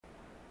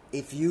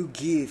if you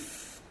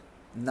give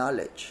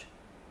knowledge,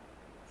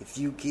 if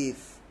you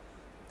give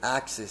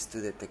access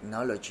to the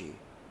technology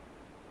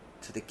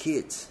to the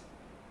kids,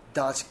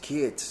 those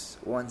kids,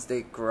 once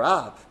they grow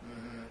up,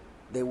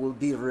 they will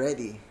be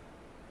ready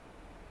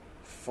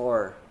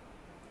for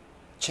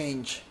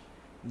change,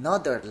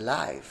 not their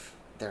life,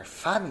 their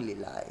family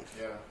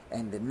life,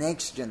 and the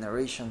next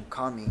generation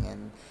coming.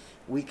 And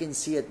we can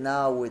see it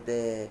now with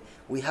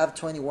we have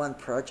 21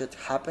 projects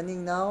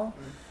happening now,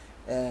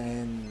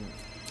 and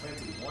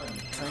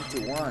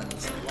 21.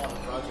 It's a lot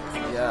of projects.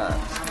 Yeah.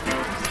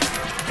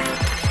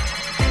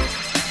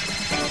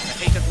 The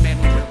hate of men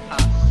will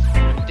pass,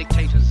 and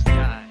dictators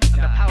die,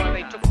 and the power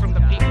they took from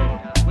the people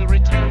will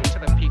return to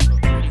the people.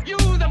 You,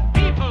 the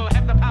people,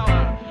 have the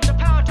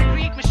power to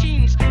create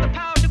machines, the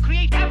power to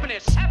create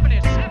happiness,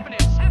 happiness,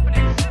 happiness,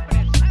 happiness,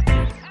 happiness,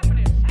 happiness,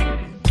 happiness,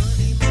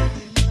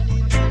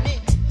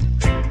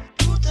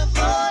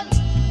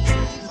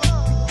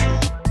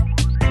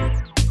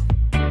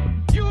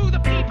 You, the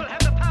people,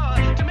 have the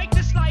power to make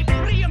this life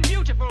free and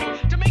beautiful,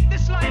 to make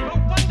this life a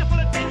wonderful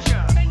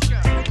adventure.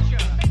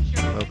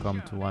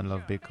 Welcome to One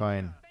Love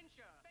Bitcoin.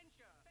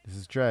 This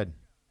is Dread,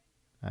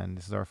 and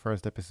this is our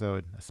first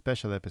episode, a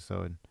special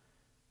episode.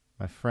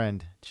 My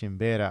friend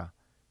Chimbera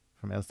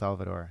from El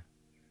Salvador.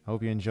 I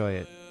hope you enjoy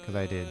it, because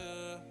I did.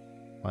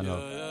 One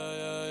love.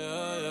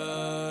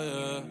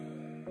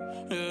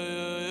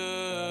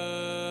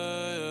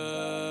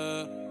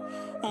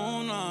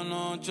 Una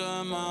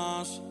noche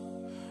más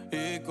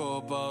y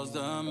copas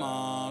de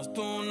más.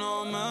 Tú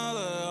no me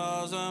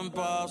dejas en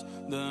paz,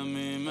 de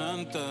mi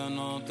mente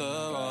no te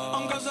vas.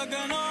 Aunque sé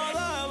que no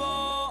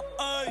debo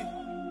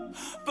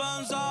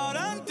pensar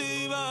en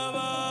ti,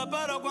 bebé,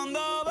 pero cuando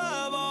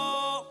bebo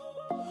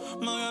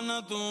me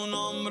viene tu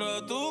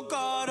nombre, tu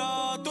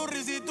cara, tu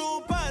risa y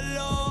tu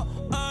pelo.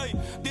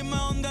 Dime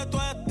dónde tú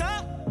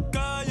estás,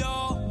 que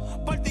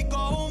yo por ti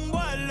cojo un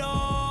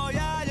vuelo.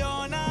 Ya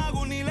yo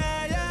nago ni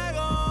le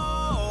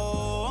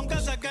llego, aunque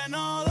sé que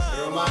no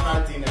debo. Roman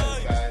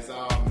Martinez, guys.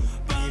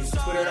 His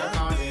Twitter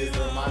account is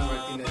Roman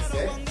Martinez.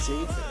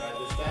 See,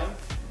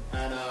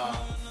 and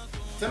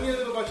tell me a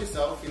little about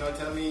yourself.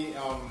 Tell me,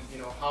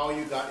 how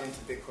you got into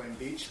Bitcoin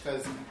Beach.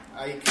 Because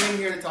I came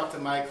here to talk to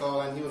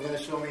Michael, and he was going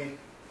to show me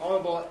all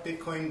about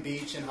Bitcoin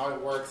Beach and how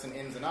it works and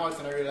ins and outs.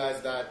 And I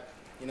realized that,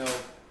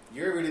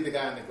 you're really the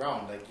guy on the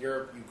ground. Like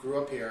you grew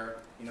up here.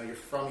 You're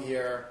from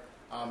here.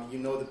 You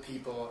know the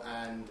people,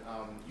 and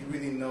you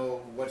really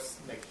know what's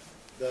like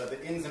the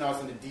ins and outs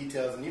and the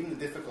details and even the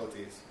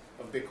difficulties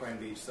of Bitcoin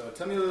Beach. So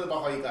tell me a little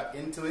about how you got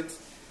into it.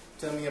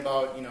 Tell me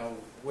about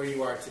where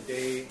you are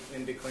today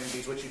in Bitcoin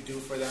Beach, what you do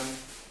for them,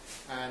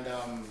 and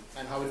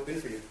how it's been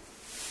for you.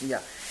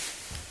 Yeah.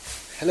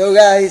 Hello,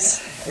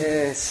 guys.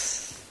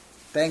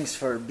 Thanks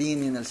for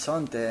being in El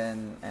Sonte,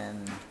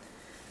 and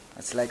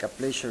it's like a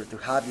pleasure to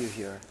have you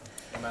here.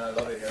 Man, I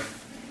love it here.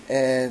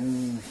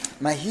 And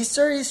my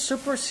history is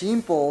super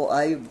simple.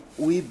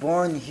 We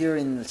born here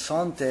in El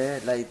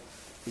Sonte, like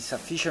it's a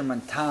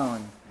fisherman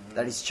town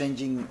that is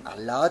changing a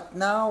lot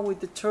now with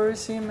the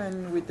tourism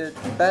and with the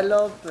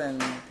develop.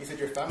 And you said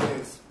your family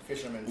is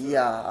fishermen. So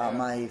yeah,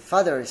 my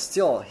father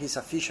he's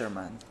a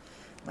fisherman.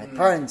 My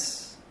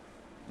parents,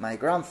 my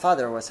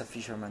grandfather was a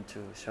fisherman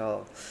too.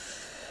 So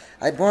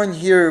I born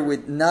here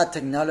with not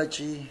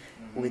technology,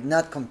 with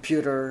not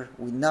computer,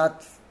 with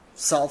not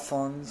cell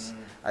phones.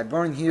 I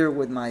born here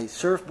with my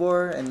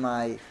surfboard and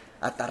my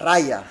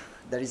atarraya.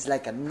 That is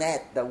like a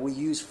net that we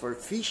use for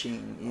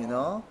fishing,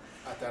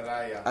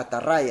 Atarraya.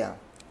 Atarraya.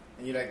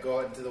 And you go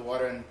out into the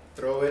water and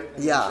throw it?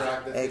 And Yeah,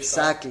 drag the fish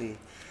exactly.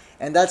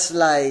 And that's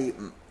like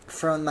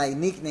from my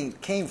nickname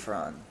came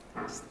from.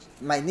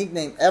 My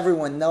nickname,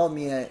 everyone know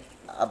me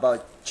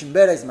about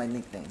Chimbera is my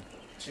nickname.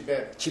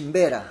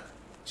 Chimbera.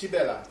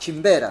 Chibela.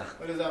 Chimbera.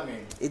 What does that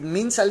mean? It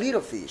means a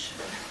little fish.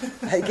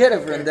 I get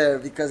it from there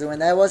because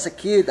when I was a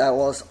kid, I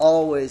was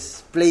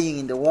always playing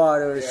in the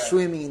water,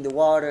 swimming in the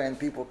water, and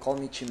people call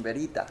me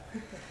Chimberita.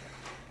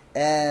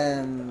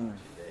 And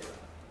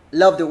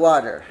love the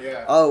water,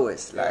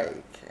 always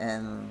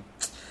and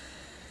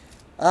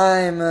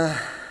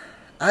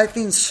I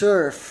think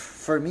surf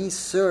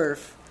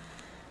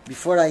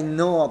before I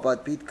know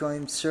about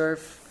Bitcoin,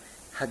 surf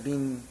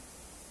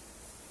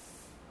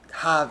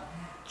have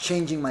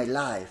changing my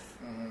life,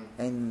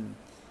 and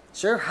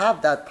surf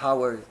have that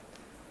power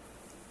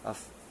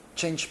of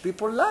change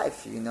people's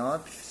life.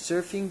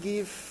 Surfing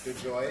give the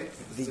joy,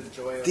 the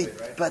joy of it,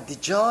 right?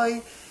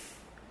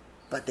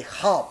 But the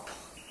hope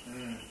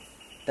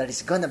that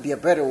it's gonna be a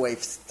better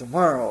wave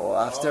tomorrow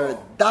after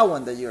that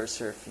one that you're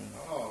surfing.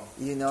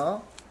 Yeah.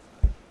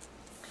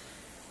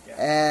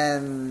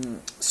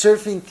 And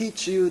surfing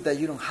teach you that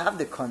you don't have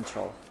the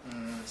control.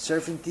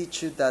 Surfing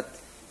teach you that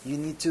you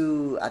need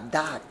to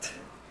adapt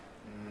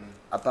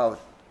about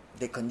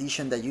the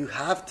condition that you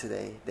have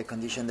today, the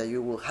condition that you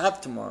will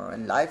have tomorrow.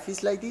 And life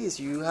is like this.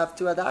 You have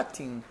to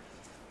adapting.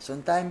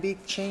 Sometimes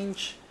big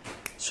change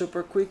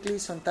super quickly.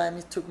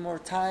 Sometimes it took more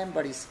time,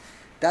 but it's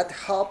that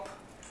hope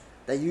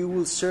that you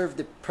will surf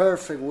the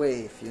perfect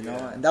wave,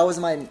 And that was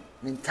my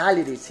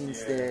mentality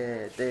since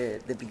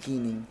the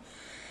beginning.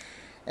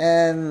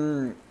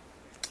 And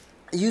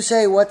you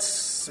say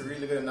It's a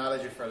really good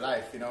analogy for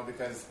life, you know,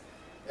 because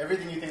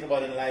everything you think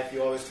about in life,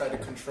 you always try to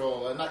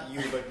control. Well, not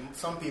you, but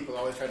some people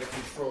always try to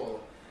control.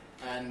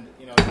 And,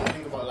 you know, you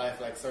think about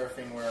life like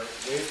surfing where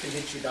waves can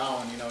hit you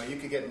down, you know, you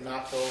could get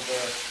knocked over,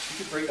 you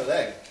could break a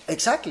leg.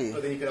 Exactly.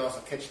 But then you could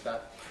also catch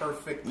that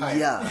perfect pipe.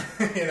 Yeah.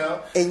 You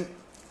know? And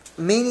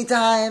many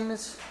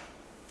times,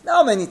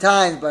 not many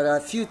times, but a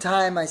few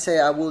times I say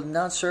I will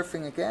not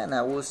surfing again.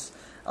 I was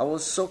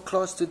so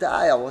close to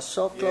die. I was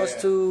so close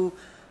to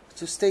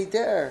stay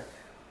there.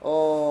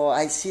 Or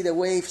I see the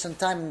waves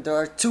sometimes they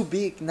are too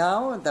big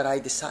now that I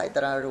decide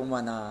that I don't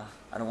wanna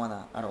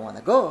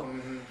go.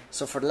 Mm-hmm.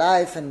 So for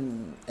life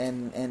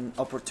and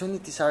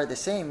opportunities are the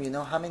same. You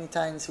know how many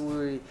times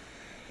we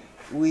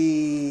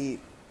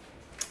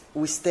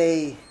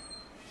stay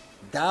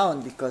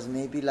down because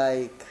maybe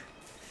like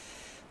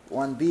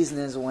one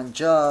business, one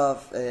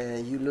job,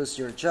 you lose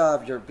your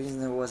job, your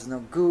business was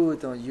not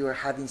good, or you are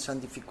having some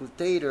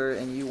difficulty there,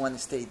 and you want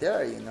to stay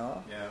there, you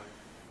know. Yeah.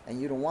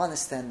 And you don't want to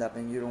stand up,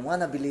 and you don't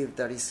want to believe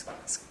that it's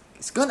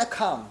gonna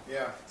come.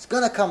 Yeah. It's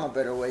gonna come a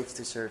better way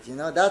to surf. You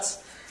know, that's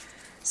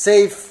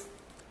save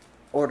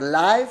our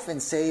life and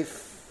save.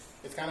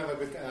 It's kind of a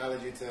good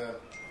analogy to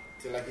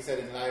like you said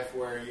in life,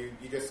 where you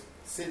just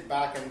sit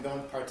back and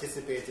don't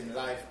participate in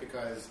life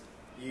because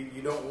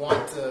you don't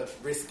want to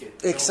risk it.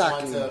 You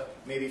Exactly. don't want to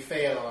maybe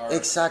fail or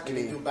Exactly.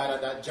 maybe do bad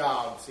at that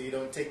job, so you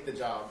don't take the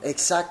job.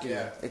 Exactly.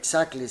 Yeah.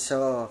 Exactly.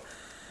 So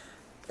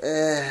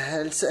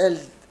in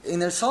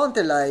El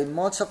Zonte, like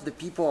most of the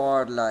people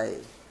are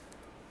like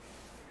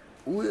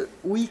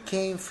we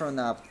came from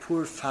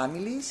poor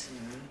families,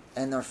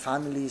 and our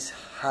families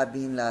have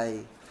been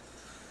like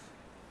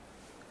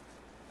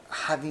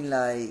having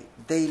like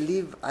they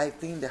live, I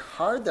think, the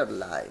harder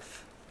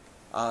life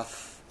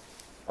of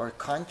our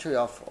country,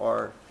 of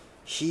our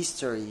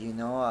history, you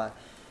know.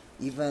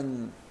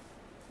 Even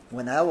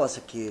when I was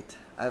a kid,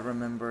 I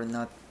remember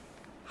not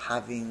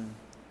having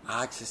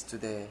access to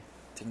the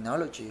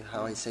technology,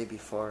 how I say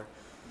before.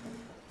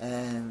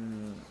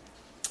 And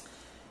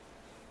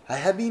I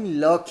have been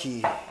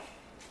lucky. I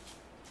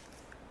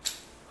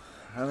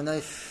don't know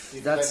if Do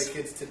you feel like that's... the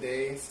kids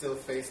today still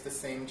face the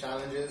same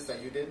challenges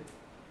that you did?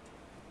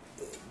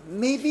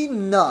 Maybe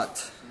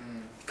not,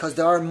 because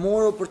there are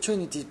more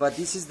opportunities, but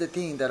this is the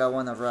thing that I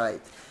want to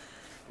write.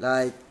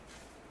 Like,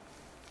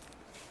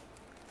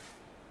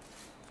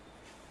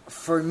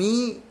 for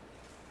me,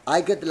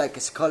 I get like a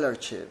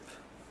scholarship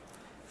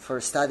for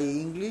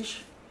study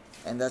English,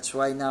 and that's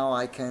why now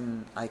I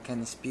can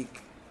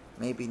speak,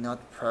 maybe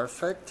not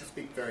perfect. You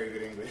speak very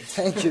good English.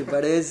 Thank you,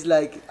 but it's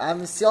like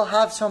I'm still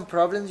have some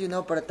problems, you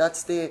know. But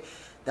that's the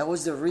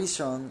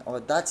reason.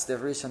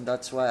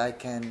 That's why I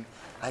can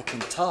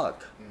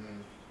talk.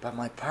 But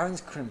my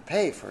parents couldn't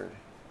pay for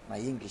my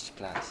English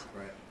class,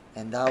 Right.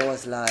 and that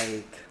was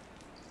like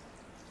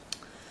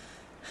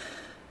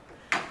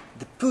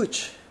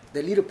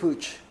the little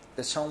push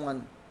that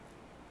someone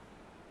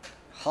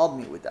helped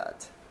me with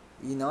that,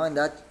 you know, and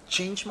that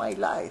changed my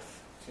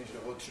life. Change the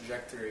whole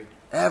trajectory.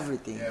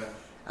 Everything. Yeah.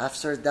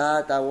 After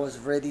that, I was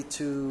ready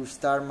to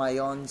start my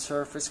own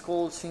surf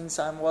school since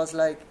I was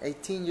like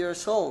 18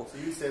 years old. So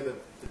you said that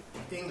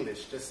the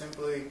English, just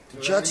simply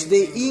to Just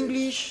learning the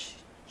English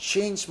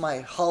changed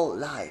my whole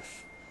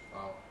life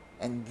Wow.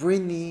 and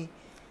bring me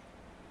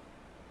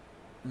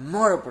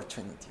more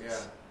opportunities. Yeah.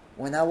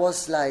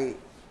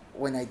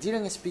 When I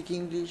didn't speak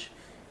English,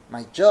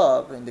 my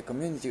job in the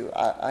community,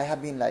 I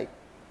have been like,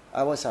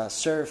 I was a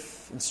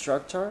surf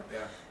instructor,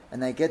 Yeah.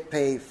 and I get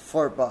paid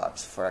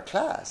 $4 for a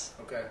class.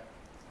 Okay.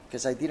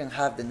 Because I didn't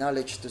have the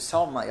knowledge to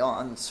sell my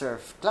own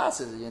surf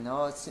classes, you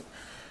know.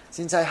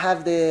 Since I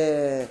have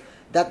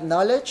that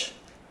knowledge,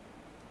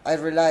 I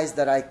realized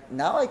that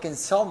now I can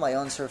sell my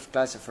own surf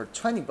classes for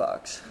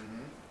 $20.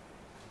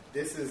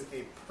 This is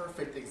a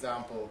perfect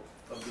example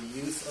of the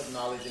use of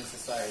knowledge in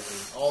society.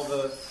 All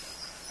the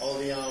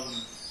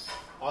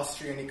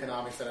Austrian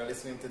economics that are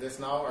listening to this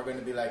now are going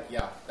to be like,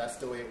 yeah, that's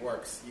the way it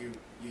works. You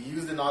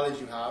use the knowledge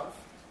you have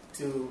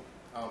to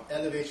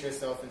elevate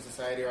yourself in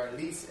society, or at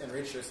least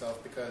enrich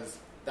yourself, because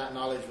that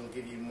knowledge will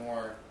give you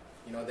more,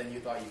 you know, than you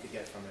thought you could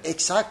get from it.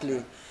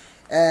 Exactly.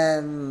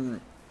 And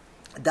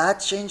that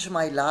changed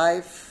my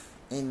life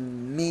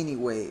in many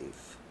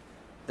ways.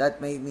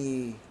 That made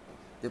me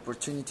the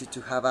opportunity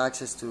to have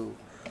access to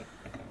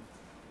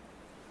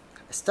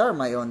start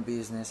my own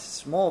business.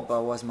 Small,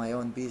 but was my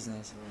own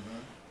business.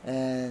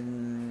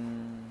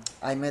 And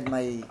I met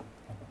my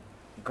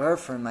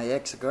girlfriend, my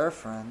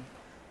ex-girlfriend,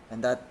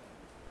 and that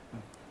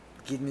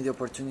gave me the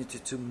opportunity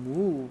to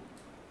move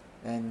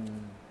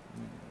and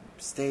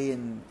stay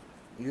in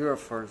Europe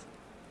for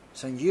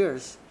some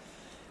years.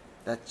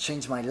 That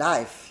changed my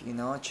life, you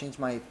know, changed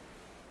my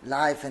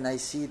life. And I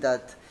see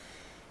that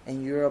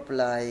in Europe,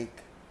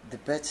 like, the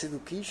best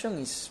education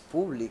is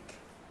public.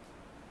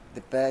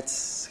 The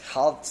best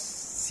health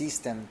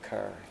system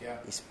care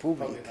is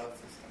public. Health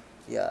system.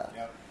 Yeah.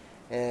 Yeah.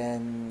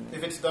 And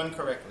If it's done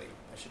correctly,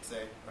 I should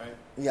say, right?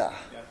 yeah.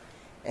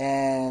 Yeah.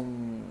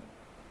 And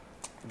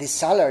the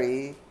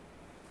salary,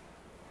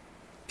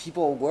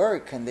 people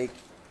work and they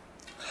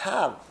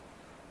have,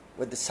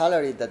 with the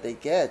salary that they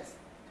get,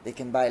 they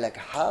can buy like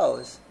a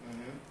house,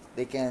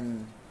 they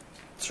can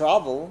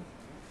travel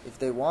if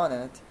they want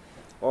it,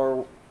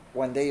 or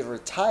when they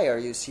retire,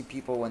 you see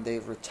people when they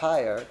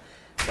retire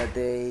that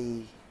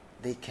they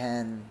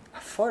can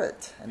afford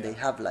it and they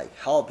have like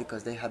help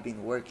because they have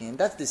been working, and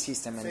that's the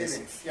system. And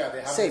savings, yeah,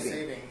 they have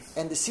savings,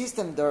 and the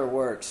system there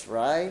works,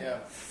 right? Yeah.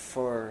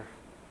 For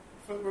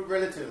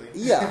relatively.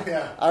 Yeah.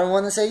 Yeah. I don't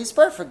want to say it's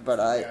perfect, but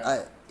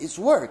I it's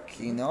work,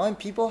 you know, and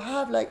people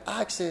have like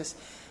access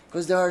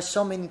because there are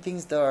so many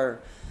things that are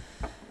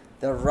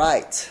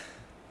right,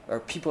 or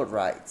people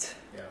right,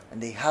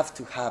 and they have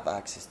to have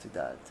access to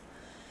that.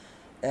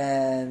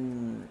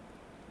 And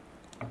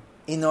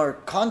in our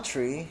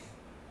country,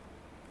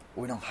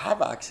 we don't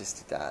have access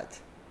to that.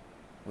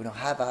 We don't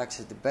have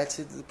access. The best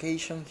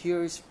education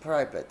here is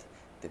private.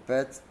 The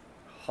best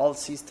health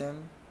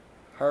system,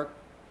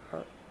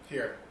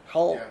 here.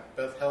 Health. Yeah,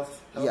 best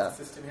health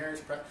system here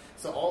is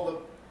so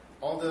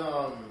all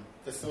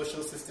the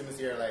social systems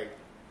here, like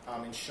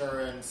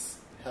insurance,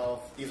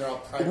 health. These are all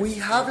private. We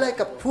have like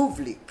a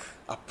public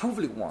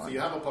one. So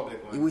you have a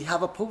public one. We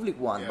have a public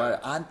one,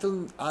 but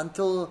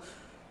until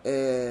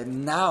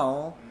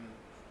now,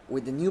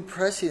 with the new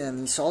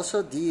president, it's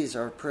also this.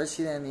 Our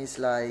president is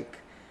like,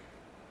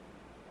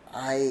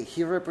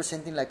 he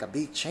representing like a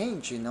big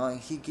change, you know,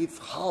 and he gives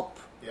help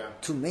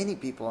to many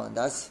people, and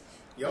that's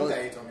young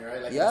guy, you told me,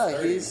 right? Like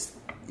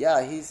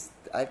he's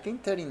I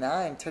think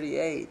 39,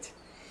 38.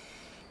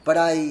 But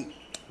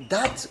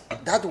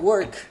that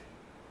work,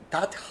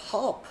 that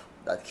help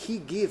that he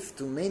gives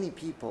to many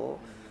people,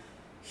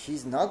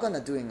 he's not gonna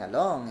do it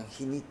alone.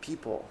 He need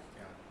people.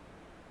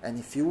 Yeah. And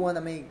if you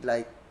wanna make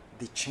like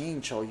the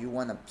change, or you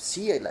wanna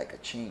see it like a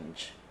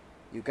change,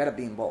 you gotta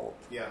be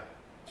involved. Yeah.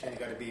 Change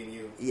gotta be in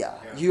you. Yeah.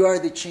 You are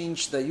the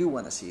change that you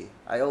wanna see.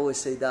 I always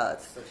say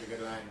that. Such a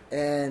good line.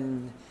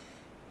 And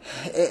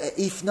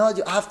if not,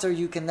 after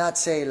you cannot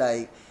say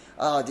like,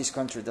 oh, this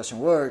country doesn't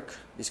work,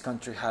 this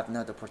country have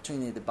not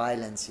opportunity, the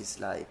violence is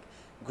like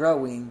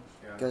growing,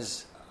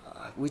 because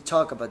we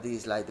talk about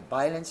this, like the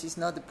violence is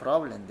not the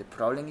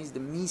problem is the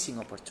missing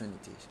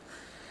opportunities.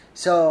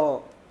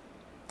 So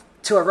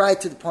to arrive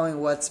to the point,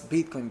 what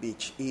Bitcoin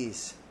Beach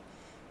is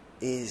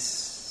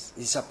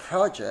a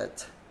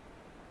project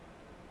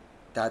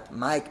that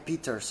Mike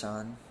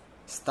Peterson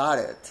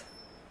started,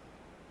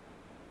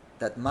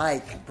 that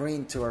Mike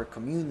bring to our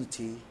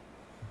community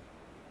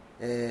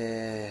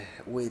in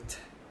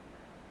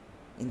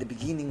the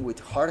beginning with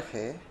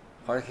Jorge.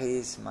 Jorge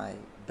is my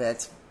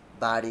best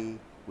buddy.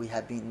 We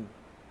have been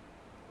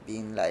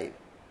like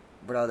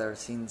brothers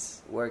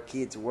since we're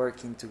kids,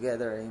 working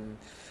together. And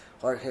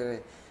Jorge,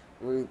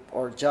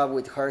 our job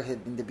with Jorge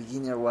in the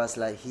beginning was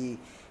like he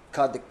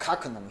cut the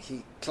coconut.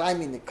 He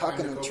climbed in the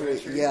coconut tree.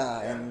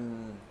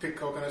 And pick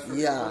coconuts for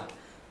people.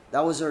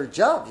 That was our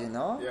job, you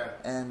know. Yeah.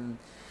 And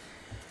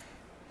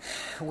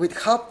with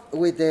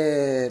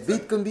the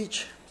Bitcoin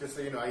Beach. Just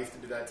so you know, I used to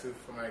do that too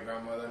for my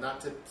grandmother.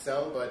 Not to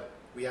sell, but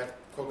we had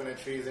coconut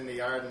trees in the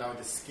yard, and now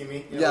just skim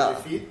it with your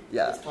feet.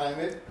 Just climb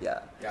it.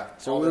 Yeah.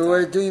 So we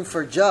were doing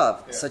for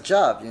job. Yeah. It's a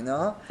job, you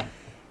know.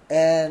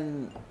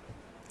 And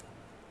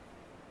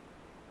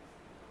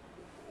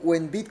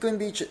when Bitcoin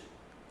Beach,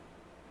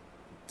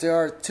 there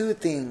are two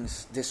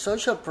things. The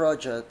social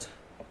project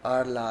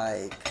are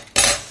like,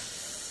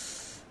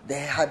 they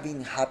have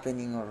been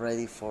happening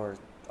already for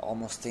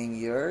almost 10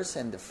 years,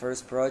 and the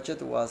first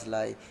project was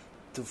like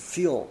to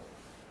fill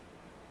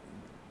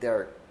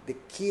the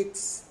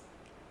kids'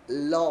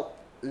 low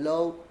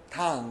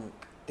tank.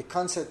 The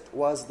concept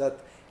was that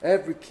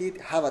every kid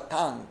have a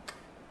tank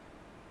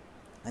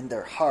in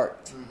their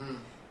heart.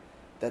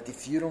 That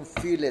if you don't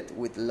fill it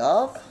with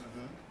love,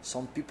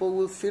 some people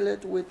will fill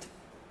it with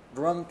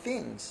wrong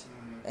things.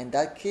 And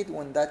that kid,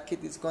 when that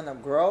kid is gonna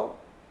grow,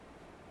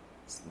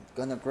 it's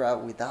gonna grow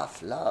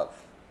without love.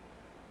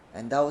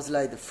 And that was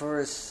like the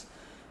first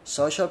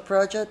social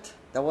project.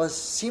 That was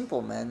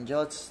simple, man.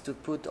 Just to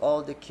put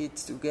all the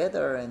kids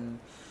together and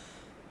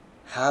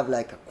have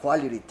like a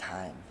quality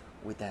time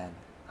with them.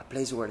 A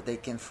place where they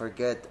can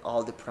forget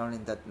all the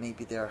problems that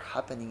maybe they are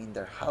happening in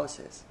their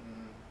houses.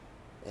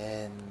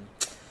 And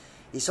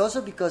it's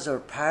also because our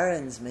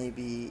parents,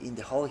 maybe in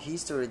the whole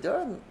history,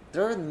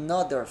 they're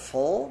not their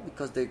fault,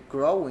 because they're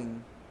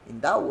growing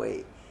in that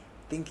way,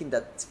 thinking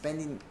that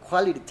spending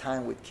quality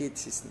time with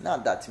kids is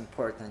not that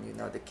important. You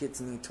know, the kids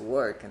need to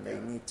work and they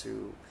need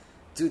to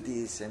do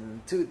this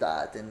and do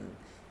that, and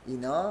you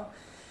know,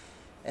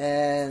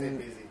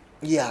 and stay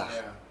busy.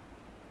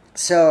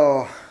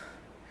 So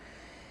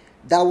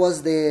that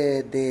was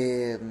the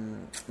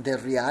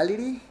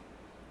reality.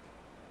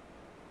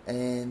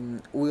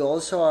 And we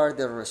also are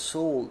the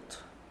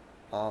result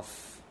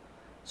of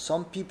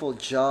some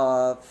people's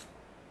job,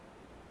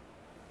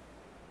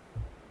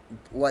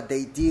 what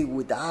they did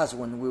with us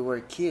when we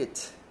were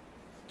kids,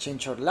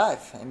 change our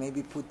life, and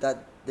maybe put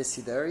that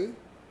desiderate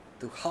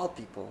to help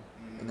people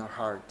in our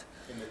heart.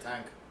 In the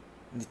tank.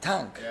 In the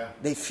tank. Yeah.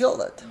 They feel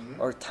it,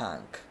 our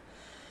tank.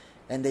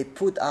 and they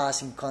put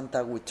us in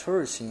contact with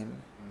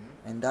tourism,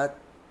 and that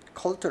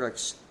cultural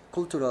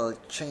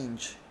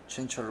change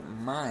our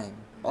mind,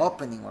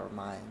 opening our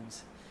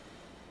minds,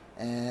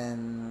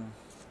 and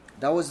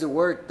that was the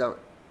work that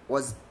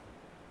was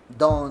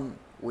done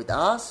with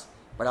us.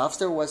 But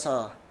after was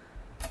a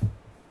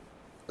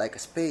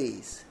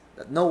space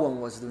that no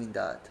one was doing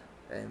that,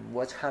 and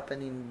what's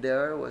happening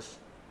there was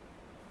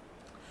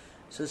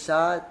so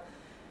sad.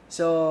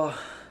 So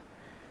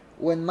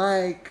when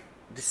Mike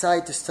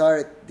decided to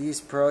start this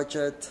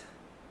project,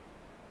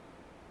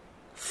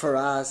 for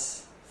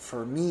us,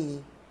 for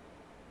me,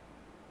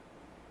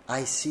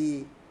 I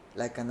see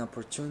like an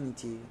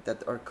opportunity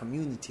that our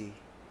community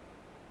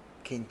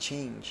can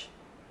change,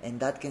 and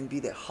that can be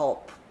the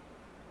hope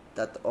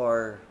that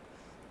our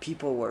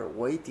people were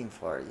waiting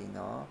for, you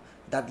know,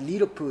 that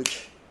little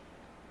push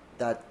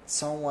that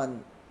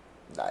someone,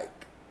 like,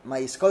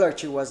 my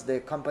scholarship was the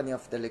company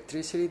of the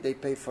electricity, they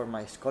paid for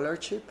my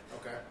scholarship.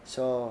 Okay.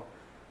 So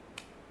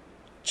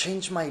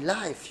changed my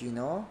life, you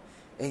know.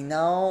 And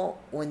now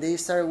when they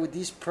started with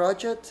this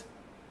project,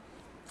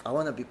 I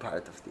want to be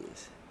part of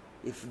this.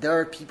 If there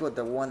are people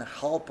that want to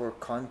help our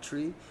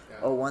country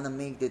or want to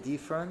make the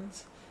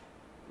difference,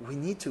 we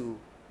need to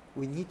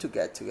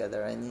get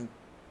together. I need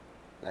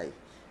like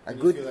a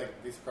good. You feel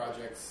like these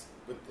projects,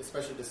 with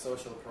especially the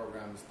social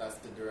programs, that's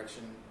the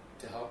direction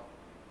to help?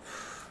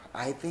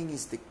 I think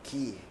it's the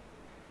key.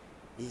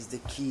 It's the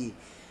key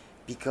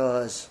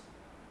because,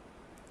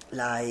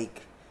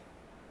 like,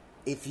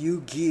 if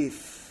you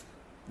give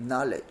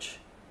knowledge,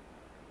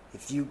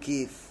 if you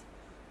give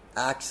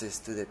access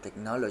to the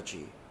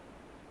technology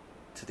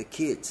to the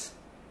kids,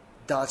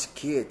 those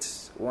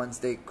kids, once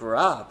they grow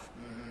up,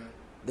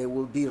 they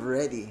will be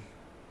ready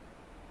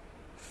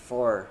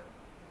for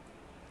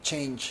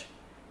change,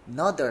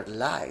 not their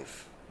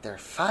life, their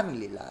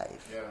family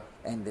life,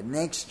 and the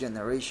next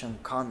generation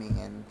coming.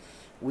 And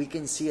we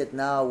can see it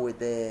now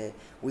with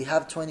we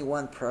have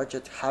 21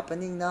 projects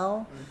happening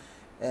now,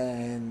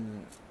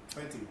 and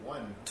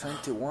 21.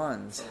 That's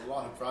a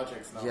lot of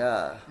projects now.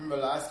 Yeah. Remember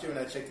last year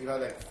when I checked, you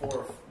had like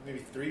 4, maybe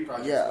 3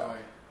 projects going.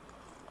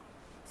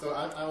 So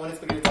I want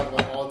to talk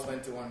about all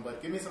 21,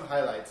 but give me some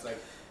highlights. Like,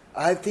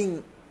 I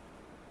think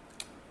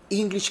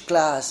English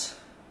class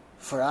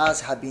for us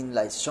have been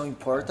like so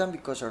important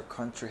because our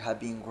country have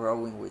been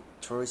growing with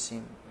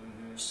tourism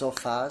so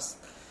fast,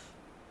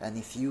 and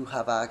if you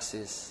have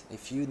access,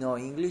 if you know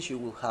English, you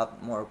will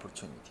have more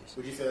opportunities.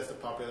 Would you say that's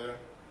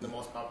the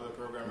most popular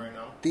program right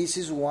now? This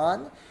is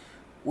one.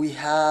 We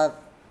have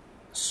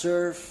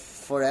Surf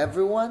for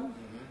Everyone.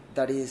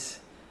 That is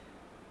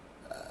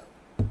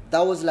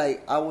that was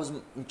like I was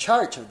in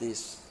charge of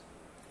this.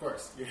 Of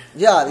course.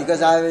 Yeah,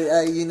 because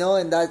I you know,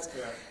 and that's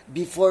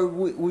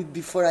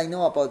before I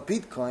know about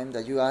Bitcoin,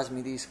 that you asked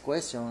me this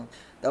question,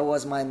 that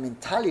was my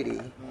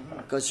mentality.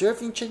 Because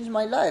surfing changed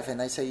my life,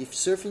 and I say if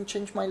surfing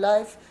changed my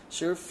life,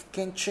 surf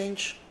can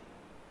change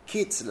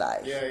kids'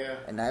 life.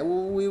 And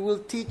we will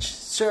teach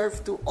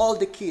surf to all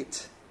the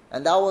kids,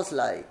 and that was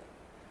like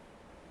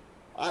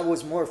I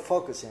was more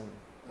focusing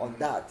on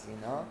that, you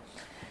know.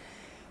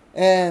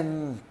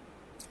 And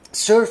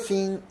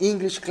surfing,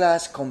 English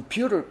class,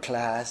 computer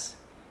class,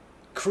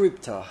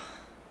 crypto.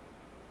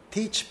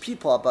 Teach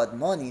people about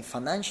money,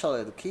 financial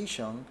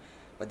education.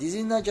 But this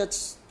is not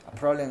just a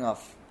problem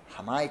of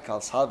Jamaica,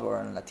 El Salvador,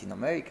 and Latin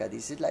America.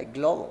 This is like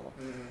global.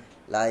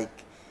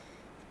 Like,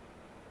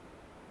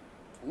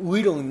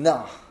 we don't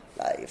know.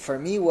 Like, for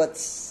me,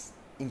 what's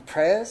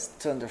impressed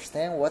to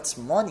understand what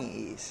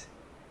money is.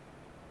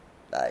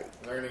 Like,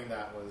 learning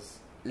that was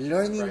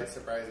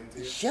surprising to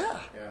you? Yeah.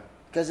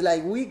 Because,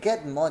 like, we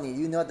get money.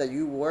 You know that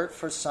you work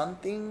for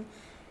something,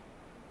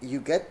 you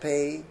get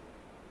paid,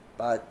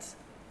 but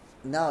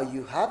now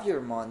you have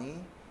your money,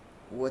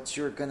 what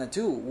you're going to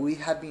do? We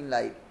have been,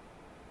 like,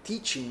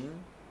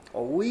 teaching,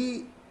 or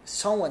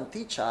someone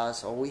teach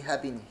us, or we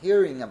have been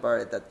hearing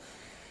about it, that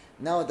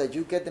now that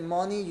you get the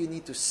money, you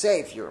need to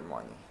save your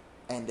money.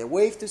 And the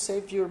way to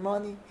save your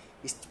money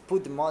is to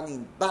put the money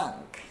in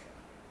bank.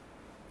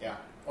 Yeah,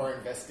 or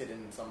invest it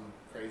in some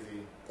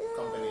crazy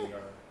company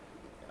or...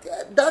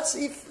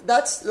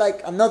 That's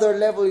like another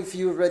level if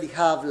you already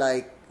have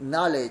like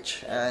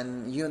knowledge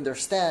and you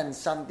understand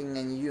something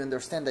and you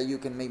understand that you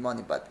can make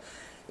money. But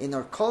in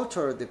our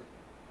culture, the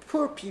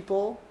poor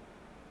people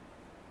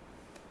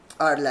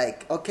are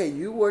like, okay,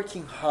 you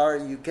working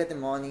hard, you get the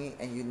money,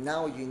 and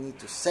now you need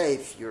to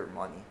save your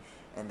money,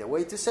 and the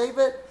way to save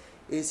it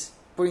is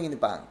putting in the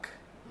bank.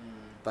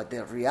 But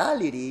the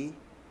reality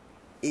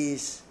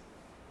is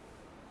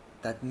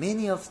that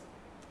many of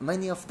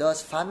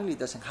those family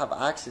doesn't have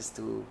access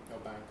to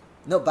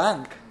no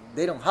bank.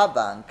 They don't have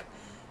bank.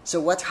 So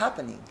what's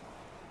happening?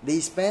 They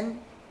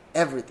spend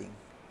everything.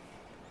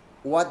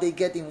 What they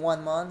get in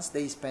 1 month,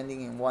 they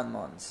spending in 1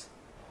 month.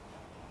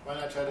 Why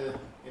not try to,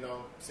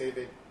 save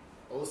it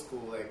old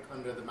school, like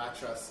under the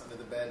mattress, under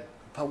the bed?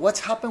 But what's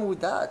happened with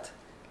that?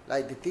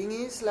 Like, the thing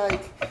is,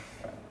 like,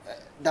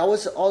 that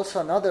was also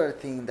another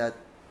thing, that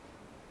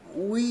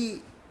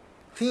we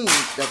think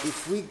that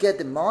if we get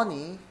the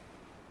money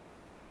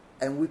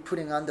and we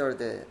putting under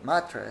the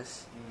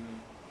mattress,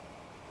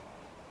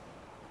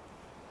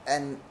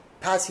 and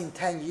passing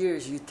 10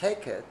 years, you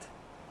take it,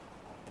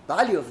 the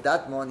value of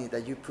that money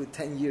that you put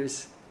 10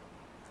 years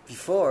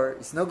before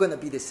is not going to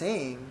be the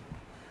same.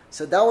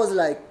 So that was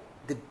like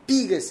the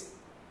biggest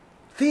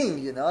thing,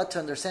 you know, to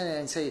understand it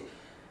and say,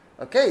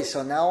 okay,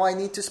 so now I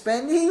need to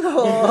spending,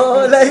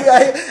 or like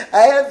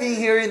I have been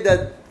hearing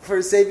that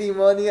for saving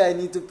money I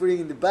need to put it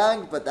in the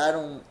bank, but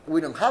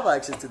we don't have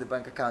access to the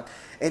bank account.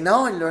 And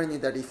now I'm learning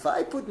that if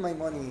I put my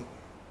money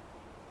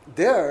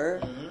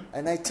there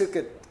and I took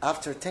it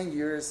after 10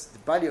 years, the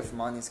value of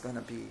money is going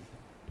to be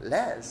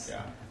less.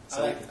 Yeah.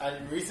 So,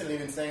 I've recently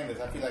been saying this.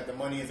 I feel like the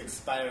money is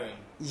expiring.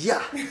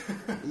 Yeah.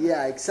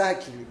 Yeah,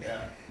 exactly.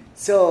 Yeah.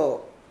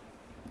 So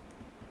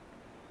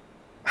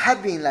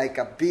had been like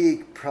a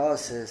big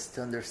process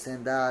to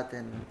understand that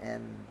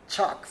and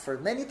shock for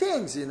many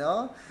things, you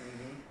know.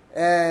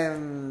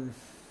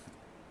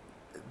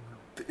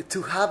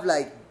 To have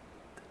like,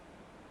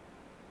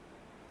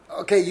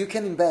 okay, you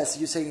can invest,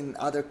 you say, in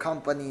other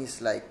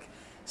companies like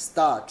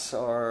stocks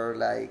or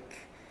like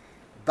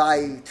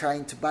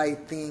trying to buy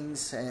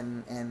things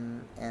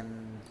and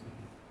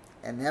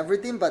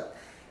everything, but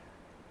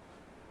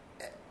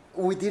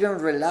we didn't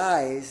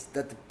realize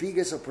that the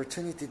biggest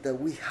opportunity that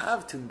we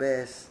have to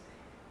invest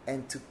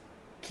and to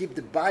keep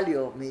the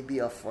value maybe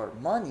of our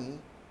money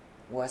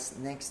was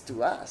next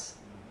to us,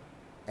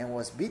 and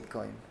was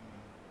Bitcoin.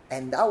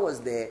 And that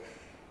was the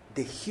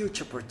huge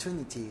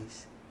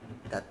opportunities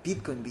that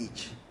Bitcoin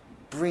Beach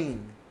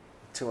bring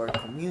to our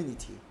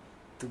community,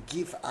 to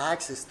give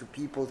access to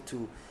people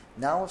to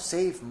now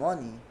save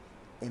money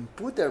and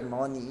put their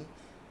money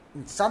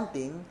in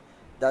something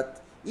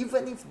that,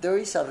 even if there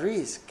is a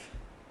risk,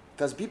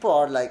 because people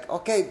are like,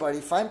 okay, but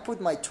if I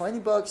put my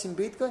 $20 in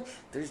Bitcoin,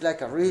 there's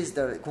like a risk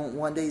that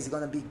one day it's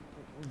going to be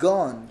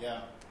gone.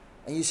 Yeah.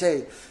 And you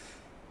say,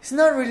 it's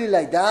not really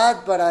like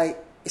that, but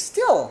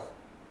still,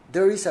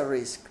 there is a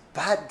risk,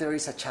 but there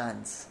is a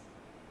chance.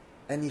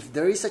 And if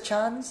there is a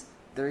chance,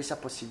 there is a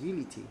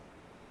possibility.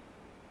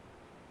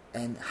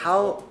 And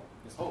how...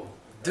 There's hope.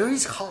 There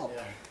is hope.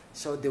 Yeah.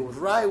 So the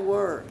right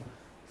word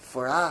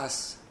for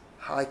us,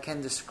 how I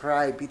can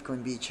describe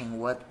Bitcoin Beach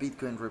and what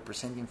Bitcoin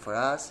representing for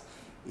us,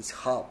 is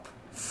hope,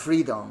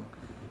 freedom,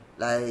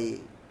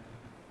 like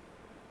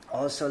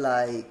also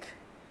like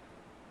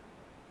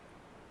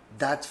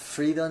that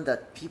freedom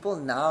that people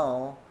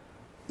now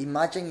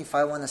imagine. If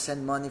I want to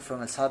send money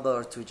from El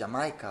Salvador to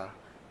Jamaica,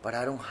 but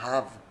I don't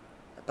have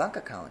a bank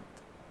account,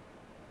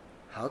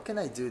 how can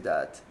I do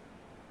that?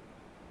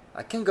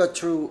 I can go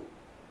through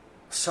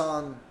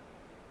some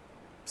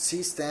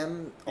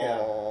system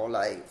or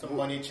like some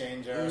money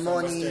changer, some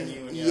money, Western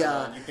Union,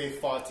 yeah. you pay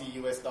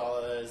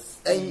 $40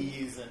 And-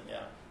 fees and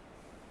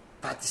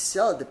But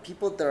still, the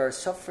people that are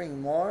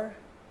suffering more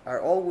are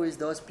always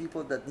those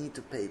people that need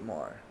to pay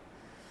more.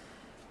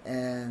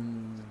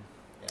 And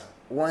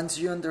once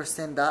you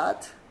understand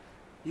that,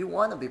 you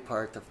want to be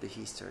part of the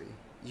history.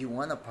 You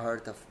want to be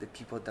part of the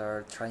people that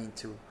are trying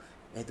to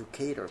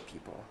educate our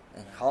people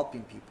and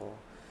helping people.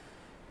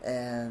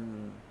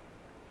 And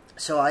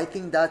so I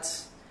think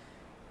that's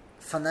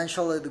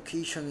financial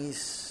education is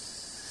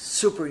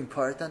super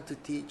important to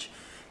teach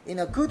in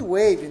a good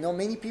way. You know,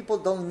 many people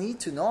don't need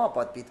to know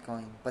about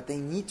Bitcoin, but they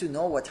need to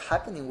know what's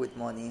happening with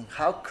money and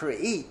how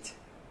create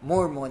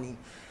more money.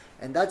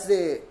 And that's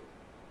the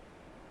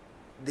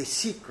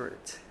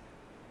secret.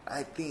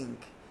 I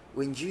think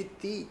when you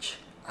teach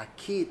a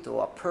kid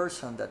or a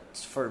person that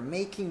for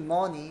making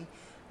money,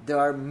 there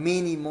are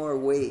many more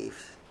ways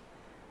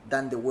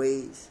than the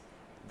ways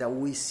that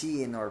we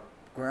see in our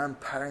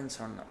grandparents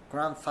or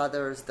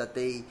grandfathers, that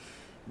they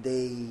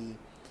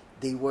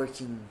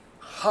working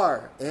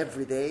hard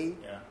every day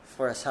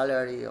for a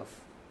salary of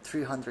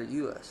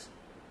 $300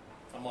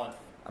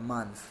 a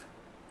month.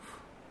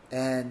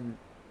 And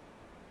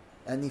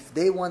if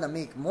they want to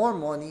make more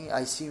money,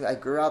 I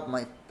grew up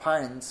my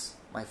parents,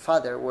 my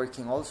father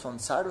working also on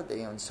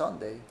Saturday and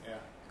Sunday,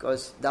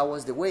 because that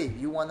was the way. If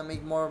you want to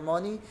make more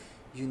money,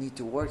 you need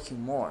to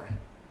working more.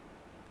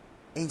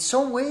 In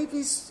some way,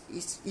 is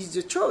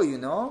the truth, you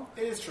know?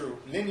 It is true.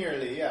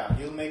 Linearly, yeah.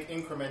 You'll make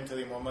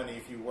incrementally more money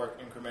if you work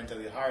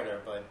incrementally harder,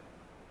 but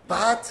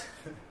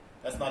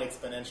that's not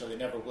exponential. It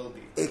never will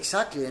be.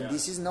 Exactly, and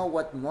this is not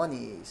what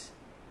money is.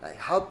 Like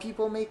how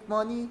people make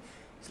money,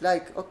 it's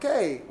like,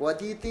 okay, what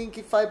do you think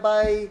if I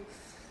buy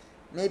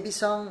maybe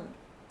some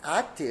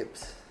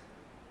actives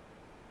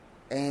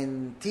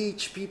and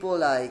teach people,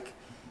 like,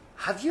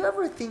 have you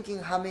ever thinking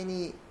how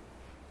many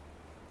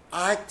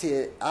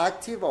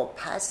active or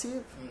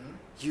passive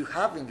you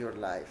have in your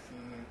life,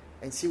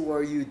 and see what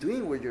you're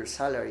doing with your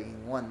salary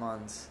in 1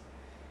 month?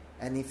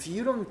 And if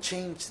you don't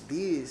change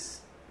this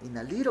in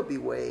a little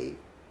bit way,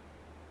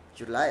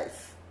 your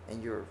life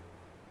and your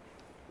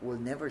will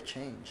never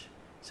change.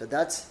 So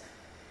that's,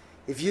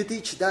 if you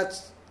teach that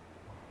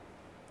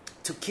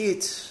to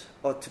kids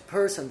or to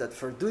person that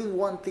for doing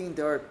one thing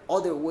there are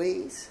other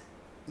ways,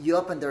 you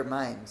open their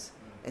minds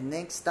And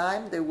next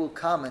time they will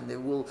come and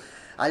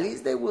at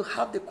least they will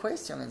have the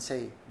question and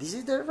say, this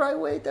is the right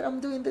way that I'm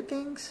doing the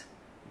things?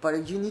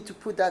 But you need to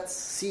put that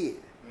seed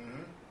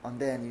on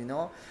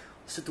them,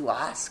 So to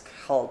ask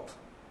help.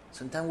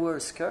 Sometimes we're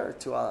scared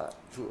to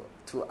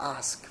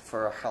ask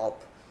for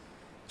help.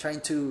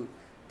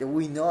 That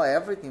we know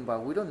everything,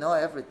 but we don't know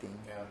everything.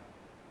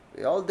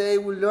 Yeah. All day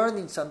we're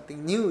learning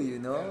something new, Yeah.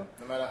 No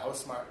matter how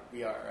smart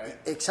we are, right?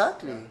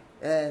 Exactly.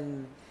 Yeah.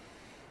 And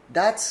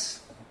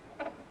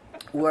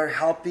we're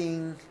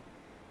helping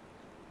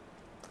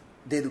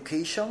the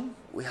education.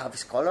 We have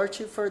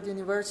scholarship for the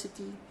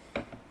university.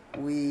 So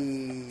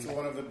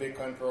one of the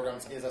Bitcoin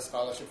programs is a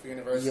scholarship for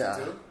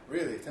university too?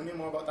 Really? Tell me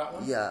more about that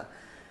one. Yeah.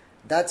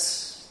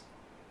 That's,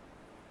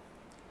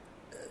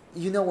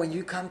 when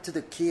you come to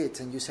the kids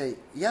and you say,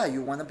 yeah,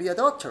 you want to be a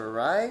doctor,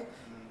 right?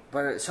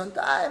 But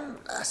sometimes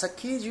as a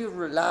kid you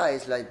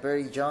realize, like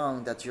very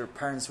young, that your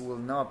parents will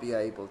not be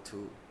able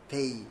to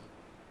pay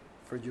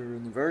for your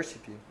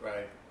university.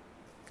 Right.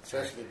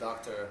 Especially the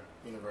doctor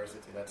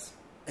university. That's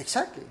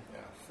exactly.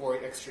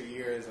 4 extra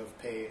years of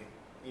pay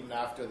even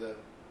after the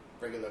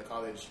regular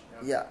college.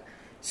 Yeah.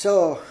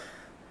 So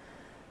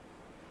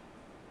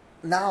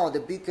now the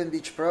Bitcoin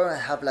Beach program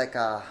have like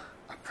a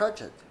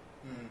project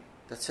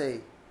that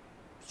say,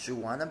 you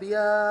want to be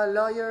a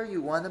lawyer,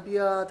 you want to be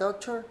a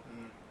doctor,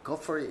 go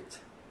for it.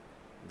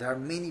 There are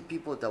many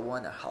people that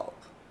want to help,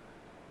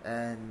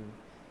 and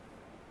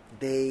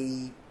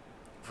they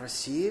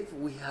receive.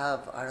 We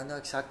have, I don't know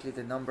exactly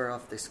the number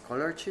of the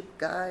scholarship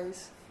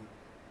guys,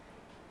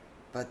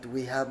 but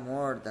we have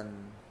more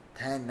than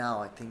 10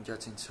 now, I think,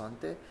 just in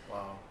Sonte.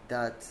 Wow.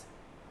 That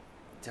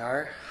they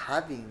are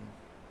having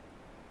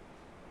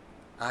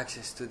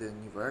access to the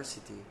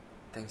university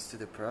thanks to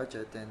the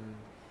project, and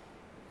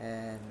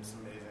That's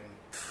amazing.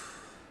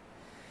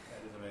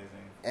 That is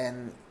amazing.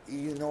 And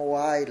you know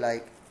why?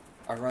 Like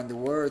around the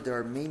world, there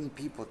are many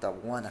people that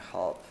want to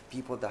help.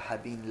 People that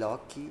have been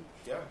lucky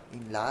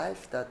in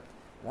life that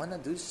want to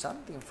do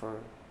something for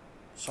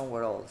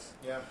somewhere else.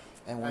 Yeah.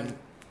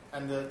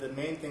 And the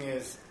main thing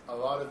is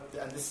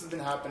and this has been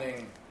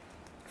happening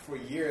for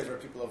years, where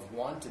people have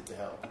wanted to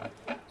help,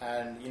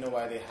 and you know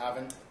why they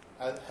haven't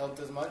helped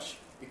as much?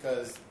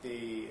 Because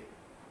the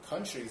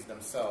countries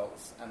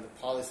themselves and the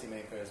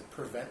policymakers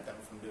prevent them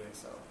from doing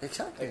so.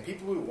 Exactly. Like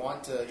people who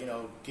want to,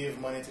 give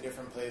money to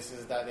different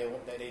places that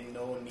they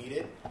know need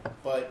it,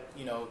 but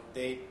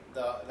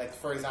like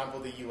for example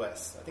the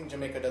U.S. I think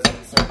Jamaica does it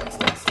in certain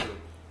states too.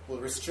 Will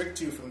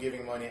restrict you from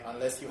giving money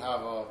unless you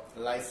have a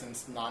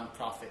licensed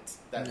non-profit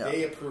that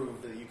they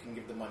approve that you can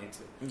give the money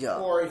to. Yeah.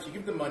 Or if you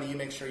give the money, you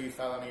make sure you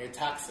file on your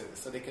taxes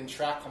so they can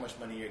track how much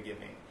money you're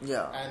giving.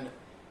 Yeah. And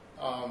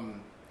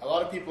a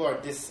lot of people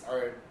what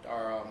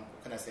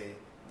can I say?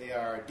 They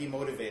are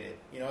demotivated.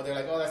 They're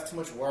like, oh, that's too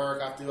much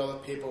work. I have to do all the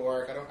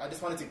paperwork. I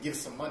just wanted to give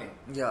some money.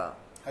 Yeah.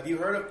 Have you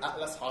heard of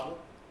Atlas Hodl?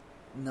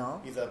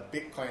 No. He's a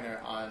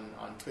Bitcoiner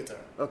on Twitter.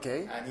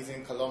 Okay. And he's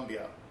in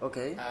Colombia.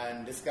 Okay.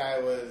 And this guy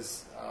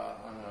was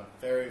on a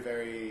very,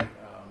 very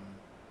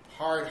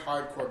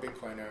hardcore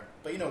Bitcoiner.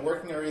 But,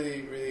 working a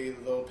really, really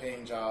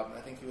low-paying job. I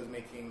think he was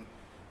making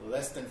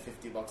less than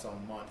 $50 a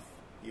month,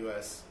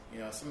 US.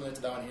 Similar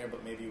to down here,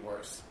 but maybe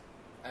worse.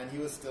 And he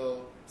was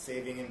still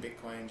saving in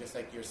Bitcoin, just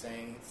like you're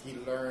saying. He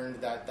learned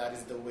that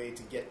is the way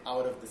to get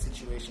out of the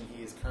situation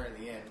he is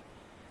currently in.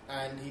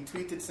 And he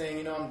tweeted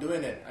saying, I'm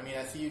doing it. I mean,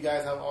 I see you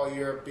guys have all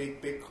your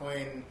big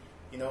Bitcoin,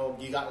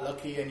 you got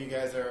lucky and you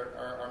guys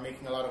are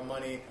making a lot of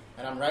money.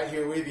 And I'm right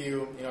here with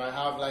you. I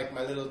have like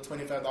my little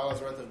 $25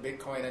 worth of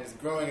Bitcoin and it's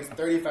growing. It's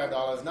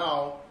 $35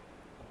 now.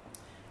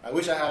 I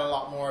wish I had a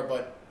lot more,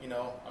 but,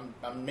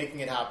 I'm making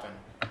it happen.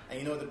 And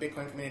you know what the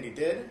Bitcoin community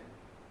did?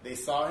 They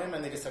saw him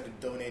and they just started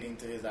donating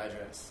to his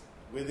address.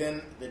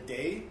 Within the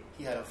day,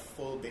 he had a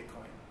full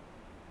Bitcoin.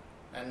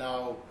 And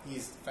now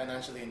he's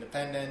financially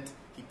independent.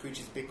 He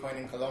preaches Bitcoin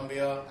in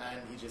Colombia,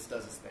 and he just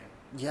does his thing.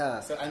 Yeah.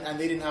 So and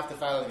they didn't have to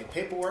file any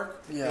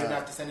paperwork. Yeah. They didn't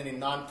have to send any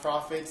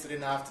non-profits. They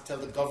didn't have to tell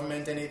the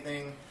government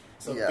anything.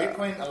 So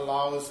Bitcoin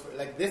allows,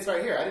 like this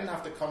right here, I didn't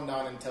have to come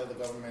down and tell the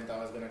government I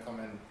was going to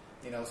come and,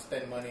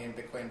 spend money in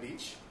Bitcoin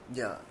Beach.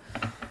 Yeah.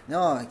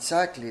 No,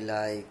 exactly.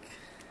 Like,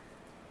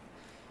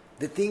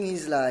 the thing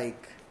is,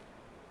 like,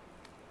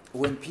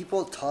 when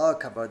people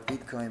talk about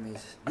Bitcoin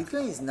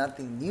is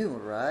nothing new,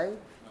 right?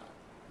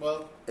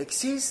 Well,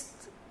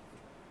 exists.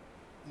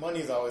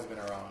 Money's always been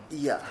around.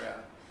 Yeah.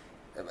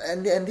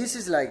 And this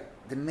is like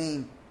the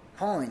main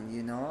point,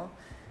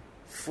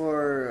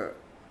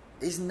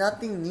 it's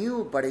nothing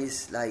new, but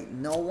it's like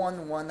no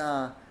one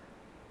wanna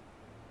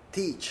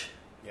teach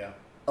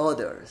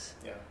others.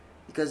 Yeah.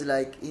 Because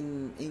like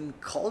in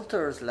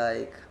cultures,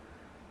 like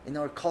in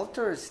our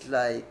cultures,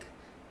 like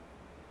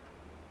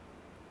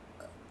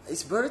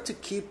it's better to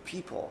keep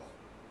people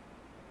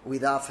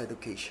without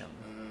education.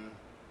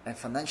 And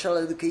financial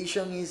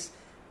education is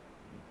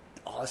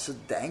also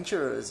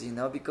dangerous,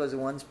 because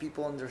once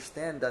people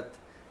understand that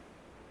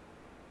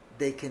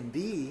they're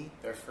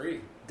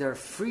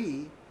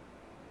free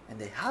and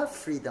they have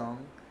freedom,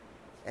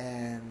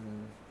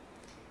 and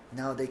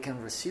now they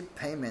can receive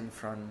payment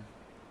from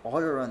all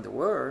around the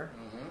world.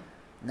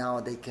 Now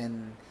they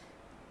can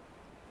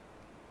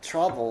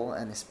travel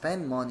and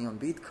spend money on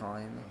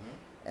Bitcoin,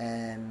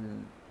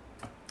 and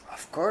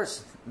of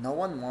course, no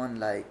one want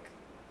like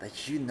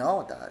that. You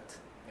know that.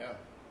 Yeah.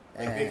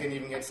 Like they can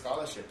even get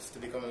scholarships to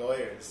become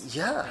lawyers.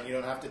 Yeah. And you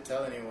don't have to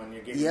tell anyone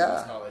you're giving them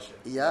a scholarship.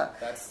 Yeah.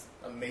 That's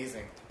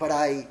amazing. But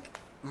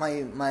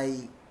my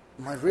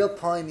real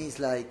point is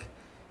like,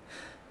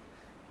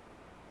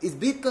 if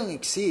Bitcoin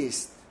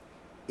exists,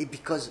 it's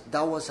because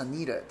that was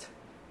needed.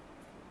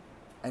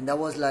 And that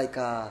was like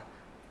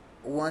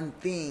one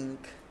thing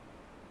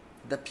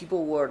that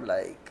people were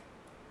like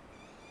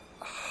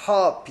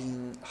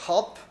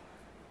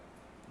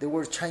they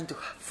were trying to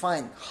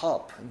find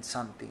hope in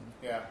something.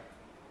 Yeah.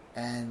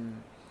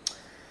 And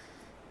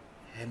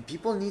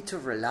people need to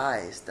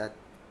realize that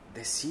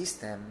the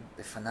system,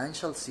 the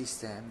financial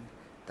system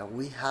that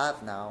we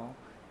have now,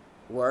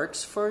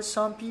 works for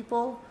some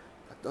people,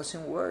 but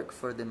doesn't work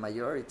for the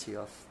majority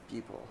of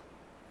people.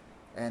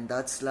 And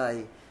that's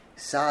like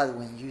sad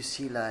when you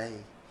see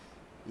like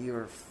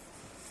your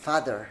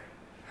father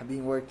have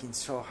been working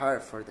so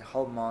hard for the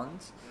whole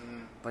month,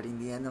 but in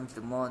the end of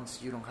the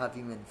month you don't have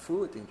even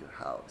food in your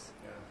house.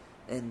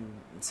 Yeah. And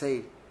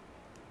say,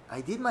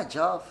 I did my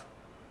job,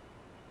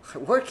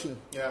 working.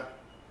 Yeah.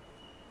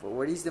 But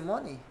where is the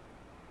money?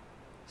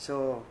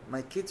 So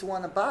my kids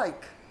want a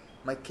bike.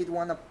 My kid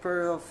want a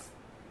pair of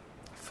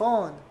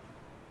phone.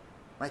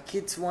 My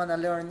kids want to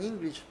learn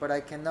English, but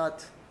I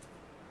cannot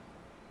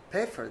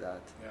pay for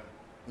that. Yeah.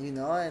 You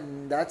know,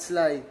 and that's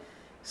like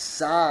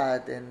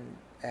sad and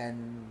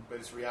But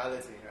it's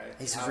reality, right?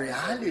 it's It happens every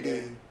reality.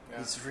 day. Yeah.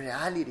 It's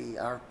reality.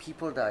 Our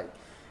people that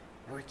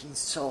working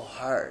so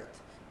hard,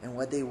 and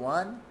what they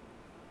want,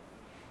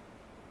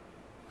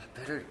 a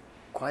better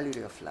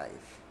quality of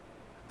life,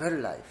 a better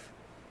life.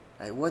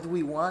 Like what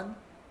we want,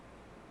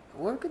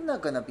 we're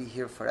not gonna be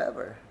here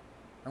forever,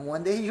 and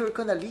one day you're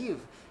gonna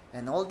leave,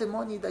 and all the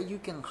money that you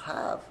can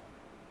have,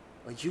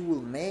 or you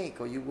will make,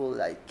 or you will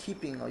like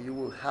keeping, or you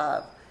will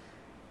have,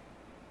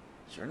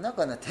 you're not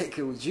gonna take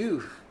it with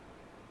you.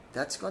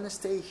 That's gonna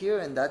stay here,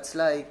 and that's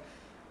like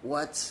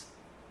what's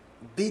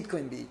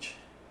Bitcoin Beach,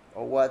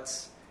 or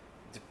what's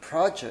the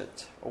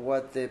project, or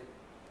what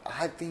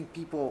I think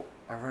people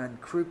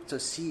around crypto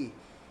see.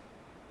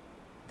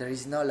 There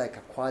is not like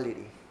a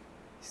quality.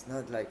 It's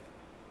not like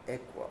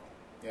equal.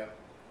 Yeah.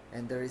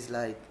 And there is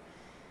like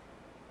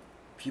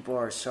people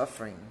are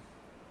suffering,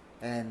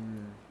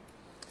 and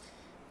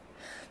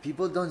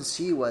people don't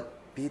see what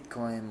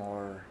Bitcoin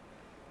or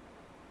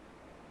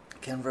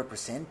can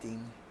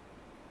representing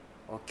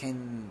or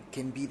can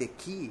be the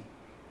key.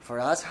 For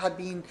us have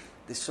been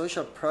the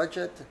social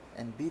project,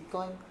 and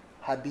Bitcoin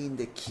have been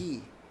the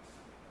key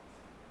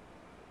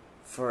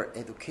for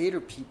educator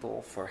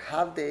people, for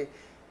have the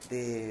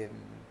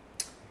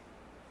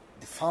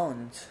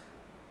funds,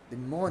 the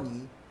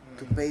money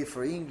to pay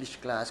for English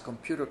class,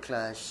 computer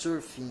class,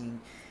 surfing,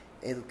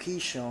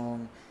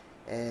 education,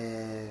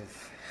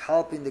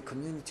 helping the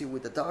community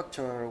with the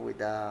doctor, with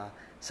the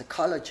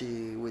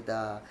psychology, with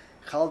the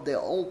help the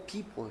old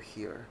people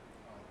here.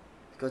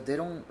 Because they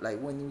don't, like,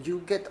 when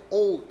you get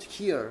old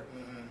here,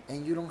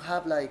 and you don't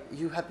have, like,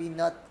 you have been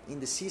not in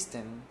the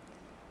system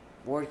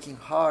working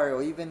hard,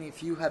 or even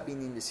if you have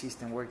been in the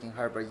system working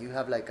hard, but you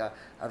have like a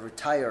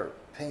retire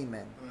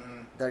payment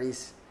that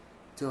is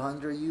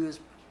 200 US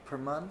per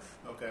month.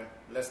 Okay.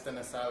 Less than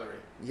a salary.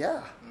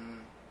 Yeah.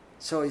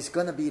 So it's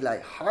gonna be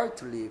like hard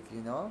to live,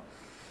 you know.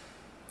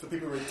 So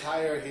people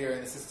retire here in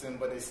the system,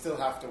 but they still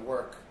have to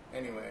work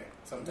anyway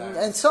sometimes.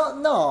 And so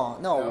no.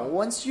 No?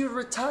 Once you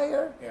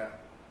retire, Yeah.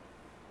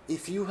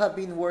 if you have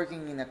been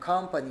working in a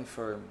company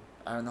for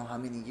I don't know how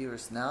many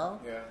years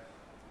now, Yeah.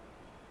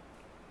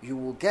 you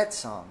will get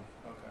some.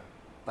 Okay.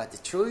 But the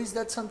truth is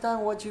that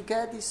sometimes what you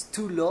get is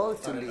too low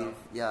to Not live.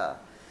 enough. Yeah.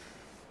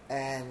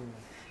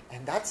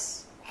 And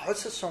that's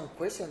also some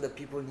question that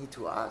people need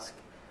to ask.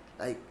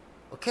 Like,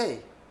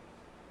 okay,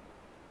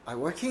 I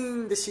working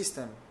in the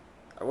system.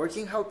 I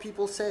working how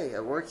people say. I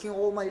working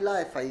all my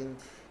life. I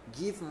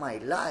give my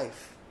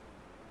life.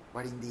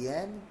 But in the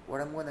end, what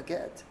I'm gonna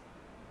get?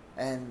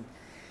 And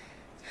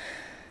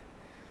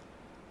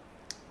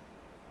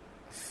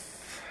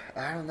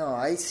I don't know.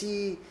 I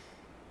see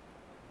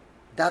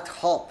that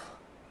hope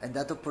and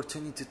that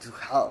opportunity to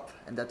help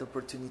and that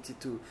opportunity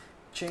to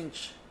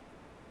change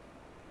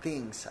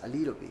things a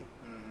little bit.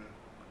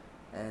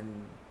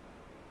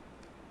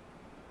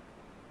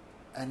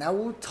 And I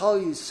will tell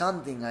you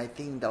something I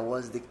think that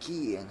was the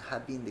key and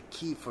have been the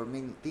key for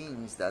many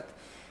things, that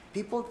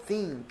people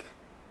think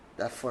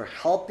that for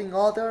helping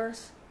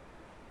others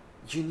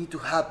you need to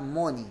have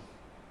money.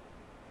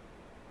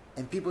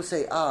 And people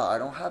say, I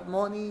don't have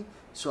money,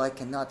 so I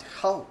cannot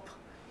help.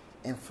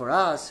 And for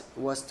us, it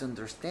was to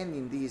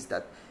understanding this,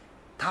 that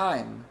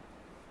time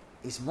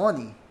is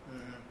money.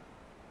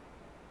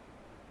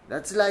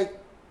 That's like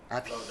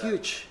a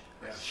huge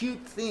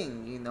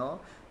thing, you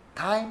know.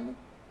 Time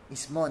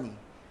is money.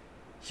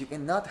 You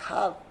cannot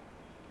have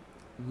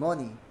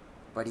money,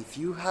 but if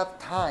you have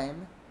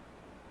time,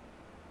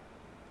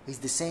 It's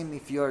the same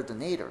if you're a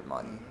donator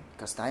money,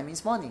 because time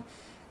is money.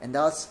 And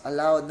that's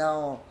allowed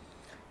now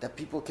that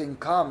people can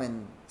come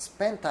and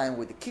spend time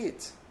with the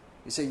kids.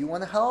 You say, you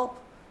want to help?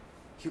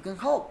 You can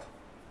help.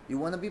 You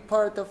want to be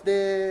part of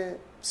the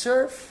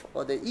surf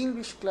or the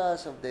English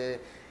class of the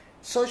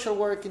social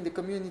work in the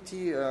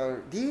community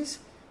or this?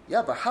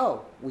 Yeah, but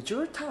how? With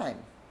your time.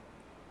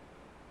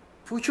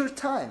 Put your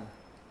time.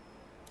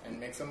 And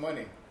make some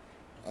money.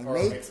 And or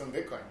make some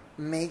Bitcoin.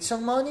 Make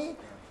some money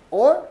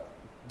or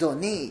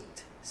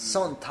donate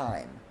some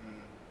time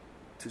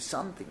to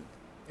something.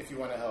 If you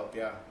want to help,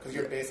 yeah. Because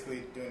you're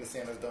basically doing the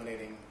same as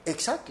donating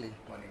Exactly.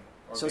 money.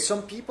 Or So Bitcoin.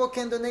 some people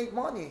can donate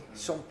money,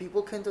 some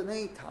people can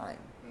donate time.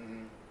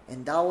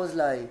 And that was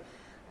like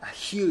a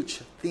huge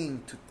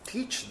thing to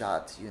teach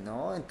that, you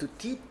know, and to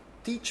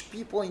teach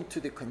people into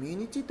the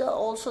community that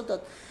also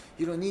that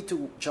you don't need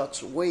to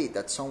just wait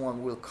that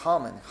someone will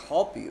come and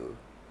help you,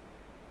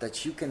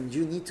 that you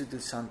need to do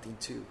something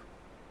too.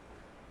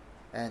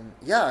 And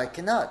yeah, I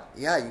cannot.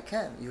 Yeah, you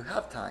can. You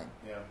have time.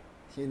 Yeah.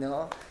 You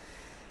know?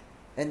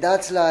 And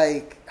that's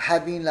like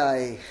having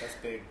like... That's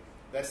big.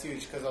 That's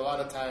huge because a lot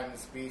of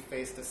times we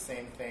face the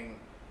same thing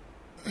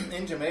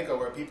in Jamaica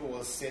where people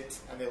will sit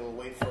and they will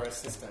wait for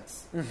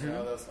assistance. You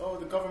know, they'll say, oh,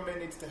 the government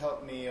needs to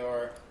help me,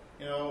 or,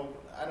 you know,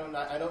 I don't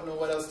know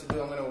what else to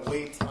do. I'm going to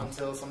wait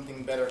until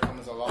something better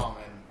comes along.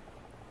 And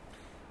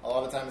a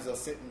lot of times they'll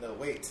sit and they'll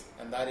wait,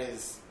 and that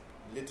is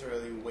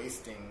literally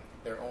wasting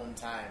their own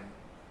time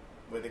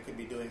where they could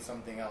be doing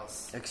something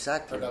else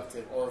Exactly.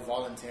 productive or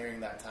volunteering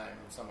that time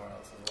somewhere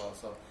else as well.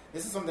 So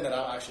this is something that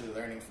I'm actually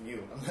learning from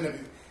you. I'm going to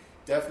be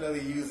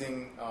definitely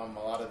using a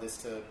lot of this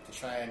to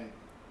try and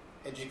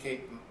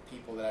educate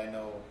people that I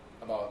know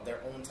about their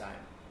own time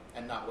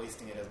and not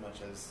wasting it as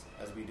much as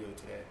we do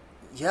today.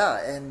 Yeah,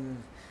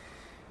 and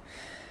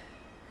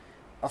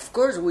of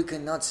course we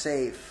cannot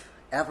save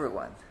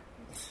everyone.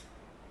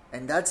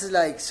 And that's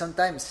like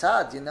sometimes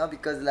sad, you know,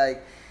 because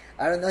like,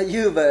 I don't know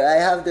you, but I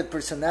have the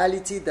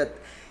personality that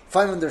if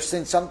I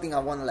understand something, I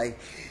want to like,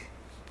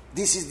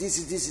 this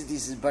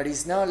is, but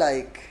it's not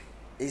like,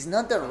 it's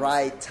not the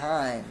right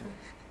time.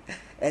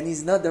 And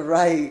it's not the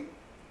right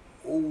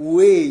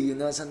way, you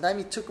know.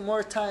 Sometimes it took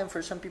more time.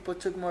 For some people, it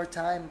took more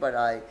time.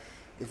 But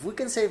if we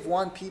can save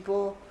one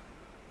people,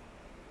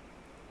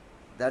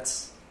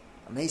 that's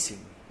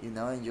amazing, you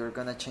know. And you're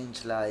gonna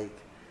change like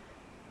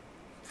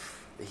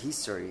the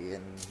history,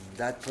 and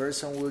that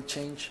person will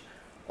change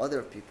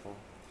other people.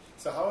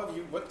 So how have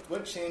you?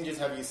 What changes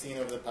have you seen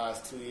over the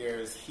past 2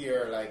 years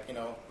here? Like, you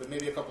know, with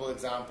maybe a couple of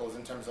examples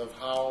in terms of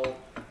how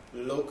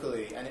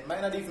locally, and it might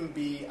not even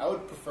be. I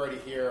would prefer to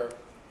hear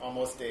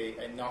almost a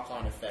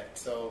knock-on effect.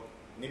 So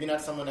maybe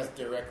not someone that's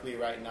directly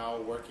right now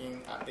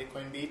working at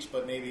Bitcoin Beach,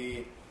 but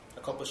maybe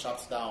a couple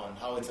shops down,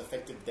 how it's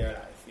affected their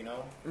life, you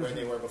know, where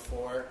they were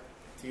before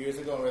 2 years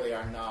ago and where they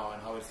are now,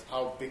 and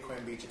how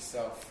Bitcoin Beach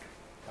itself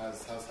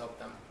has helped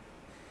them.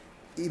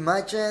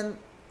 Imagine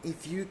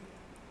if you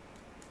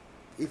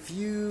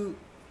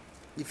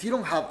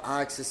don't have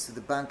access to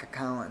the bank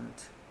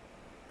account,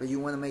 but you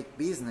want to make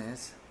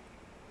business,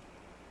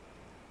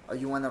 or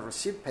you want to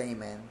receive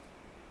payment,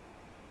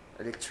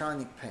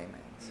 electronic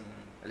payments,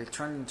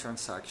 electronic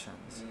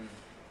transactions,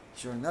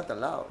 you're not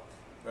allowed.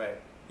 Right.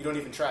 You don't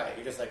even try it.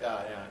 You're just like,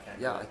 I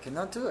can't. Yeah, I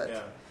cannot do it.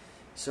 Yeah.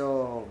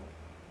 So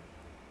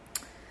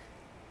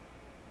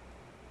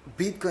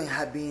Bitcoin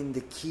had been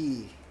the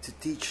key to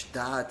teach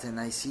that, and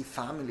I see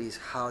families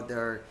how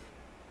their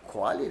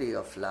quality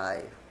of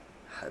life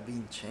have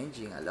been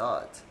changing a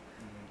lot.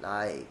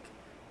 Like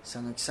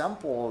some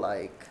example,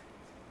 like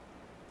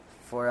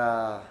for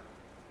a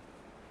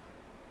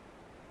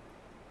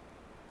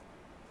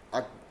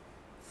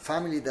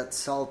family that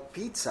sell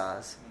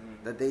pizzas,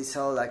 that they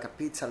sell like a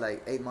pizza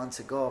like 8 months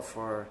ago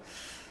for,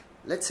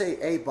 let's say,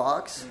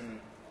 $8,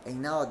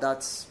 and now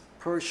that's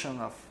portion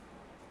of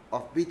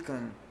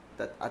Bitcoin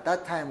that at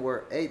that time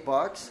were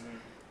 $8,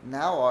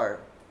 now are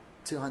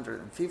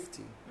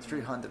 $250,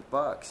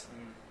 $300,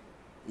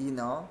 you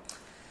know.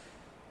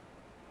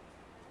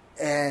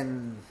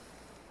 And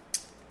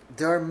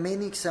there are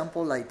many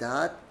examples like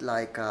that,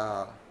 like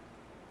a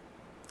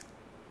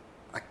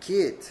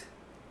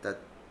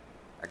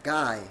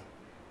guy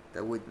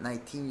that with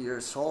 19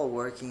 years old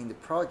working in the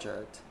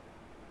project,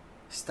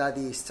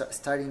 starting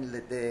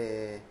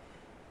the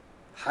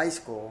high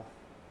school,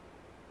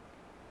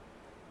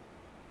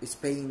 is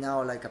paying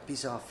now like a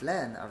piece of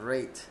land, a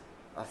rate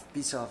of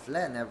piece of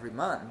land every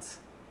month,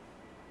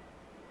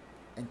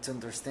 and to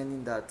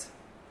understanding that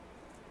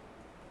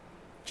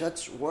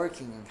just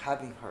working and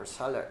having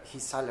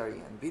his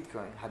salary and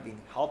Bitcoin have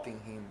been helping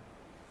him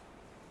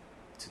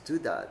to do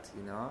that,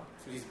 you know.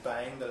 So he's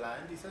buying the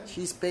land, you said?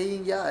 He's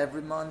paying,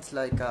 every month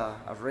like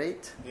a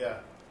rate. Yeah.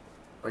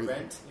 Or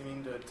Rent? You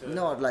mean to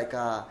no, like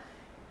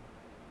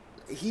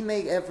he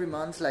make every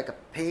month like a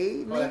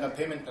payment. Oh, like a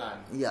payment plan.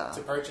 Yeah.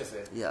 To purchase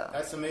it. Yeah.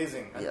 That's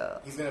amazing. And Yeah.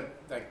 he's gonna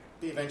like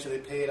eventually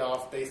pay it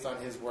off based on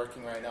his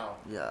working right now.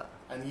 Yeah.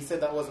 And he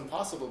said that wasn't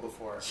possible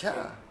before.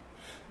 Yeah.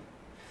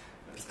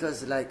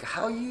 Because like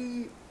how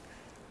you,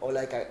 or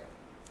like a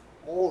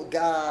old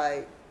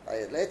guy,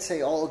 let's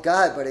say old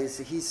guy, but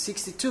he's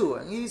 62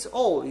 and he's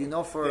old,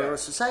 for our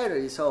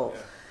society he's old.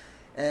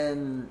 Yeah.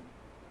 And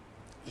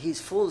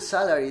his full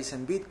salary is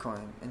in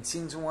Bitcoin. And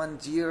since 1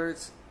 year,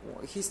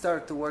 he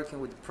started working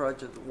with the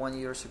project 1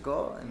 year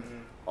ago, and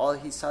all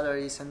his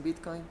salary is in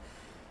Bitcoin.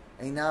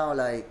 And now,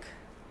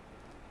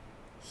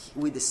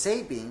 with the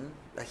saving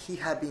that he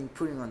had been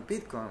putting on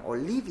Bitcoin or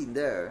living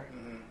there,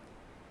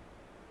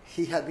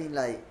 he had been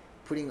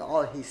putting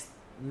all his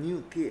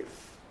new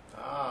teeth.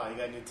 Ah, you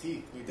got new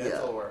teeth, new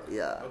dental work.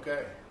 Yeah.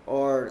 Okay.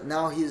 Or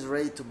now he's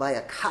ready to buy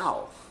a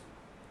cow.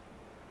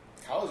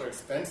 Cows are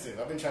expensive.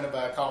 I've been trying to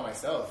buy a cow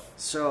myself.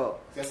 So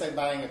It's like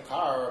buying a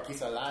car or a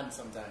piece of land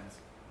sometimes.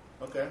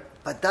 Okay.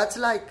 but that's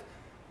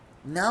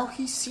now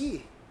he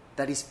see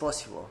that it's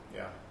possible.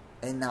 Yeah.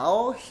 And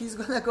now he's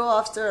gonna go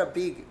after a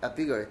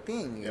bigger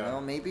thing. Yeah.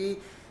 Maybe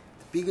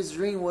the biggest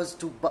dream was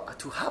to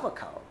have a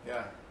cow.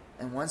 Yeah.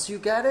 And once you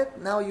get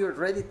it, now you're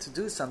ready to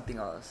do something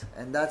else.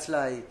 And that's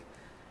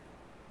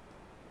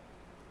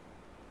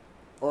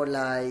or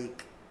a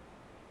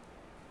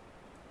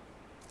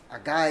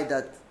guy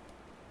that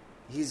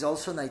he's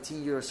also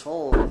 19 years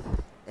old,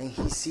 and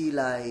he see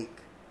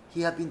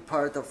he had been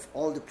part of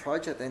all the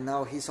project, and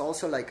now he's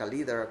also a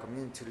leader, a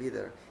community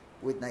leader.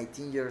 With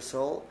 19 years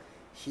old,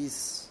 he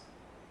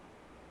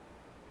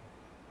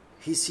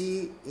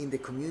see in the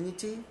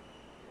community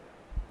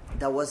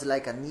that was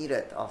a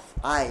needed of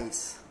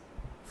ice,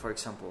 for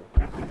example,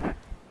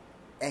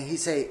 and he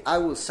say, I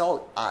will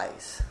sell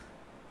ice.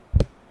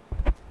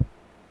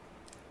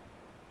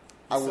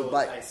 I will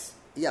buy ice.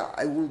 Yeah,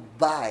 I will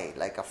buy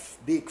a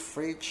big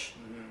fridge.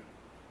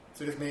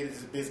 So just made it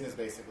as a business,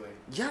 basically.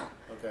 Yeah,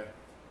 Okay.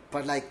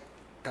 but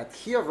that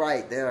here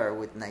right there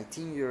with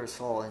 19 years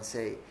old and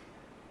say,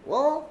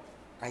 well,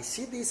 I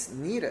see this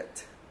needed.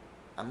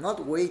 I'm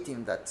not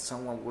waiting that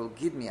someone will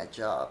give me a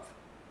job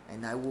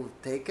and I will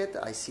take it.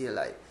 I see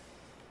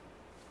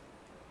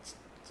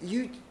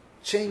you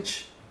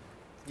change.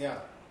 Yeah.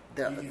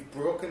 You've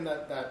broken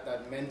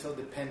that mental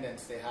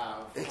dependence they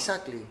have.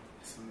 Exactly.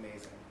 It's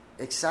amazing.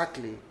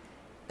 Exactly.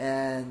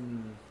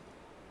 And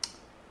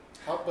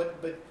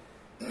But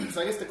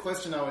so I guess the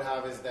question I would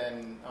have is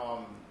then,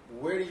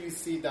 where do you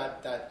see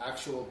that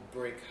actual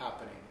break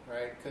happening,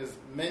 right? Because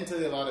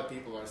mentally, a lot of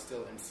people are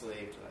still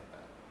enslaved like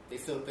that. They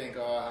still think,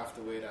 oh, I have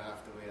to wait, I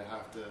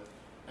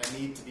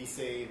need to be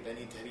saved, I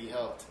need to be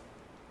helped.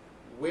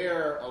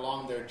 Where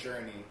along their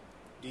journey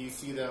do you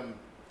see them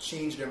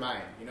change their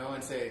mind,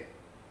 and say,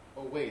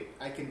 oh, wait,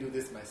 I can do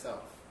this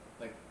myself?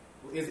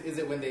 Is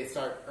it when they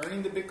start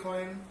earning the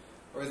Bitcoin,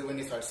 or is it when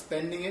they start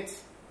spending it,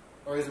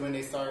 or is it when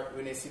they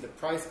see the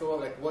price go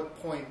up? What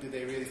point do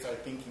they really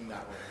start thinking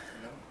that way?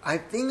 I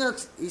think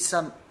it's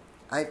a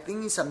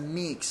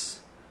mix.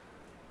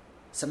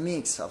 It's a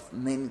mix of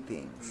many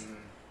things,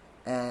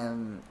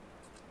 and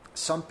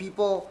some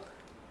people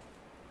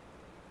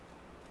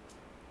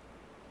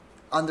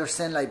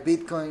understand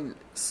Bitcoin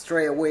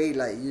straight away.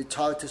 You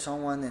talk to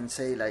someone and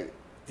say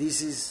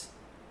this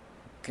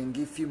can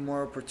give you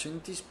more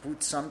opportunities.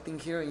 Put something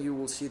here, and you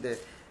will see the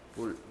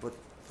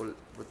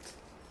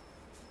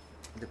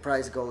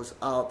price goes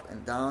up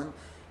and down,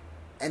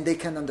 and they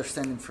can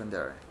understand it from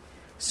there.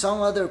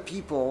 Some other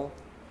people,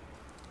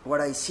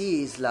 what I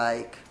see is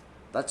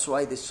that's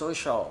why the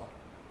social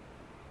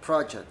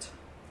projects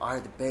are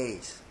the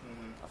base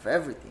of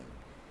everything.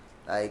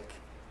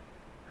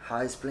 How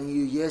I explained to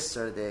you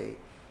yesterday,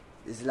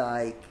 is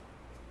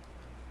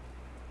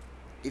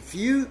if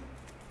you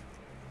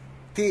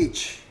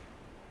teach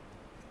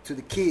to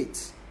the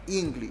kids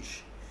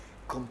English,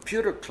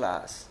 computer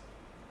class,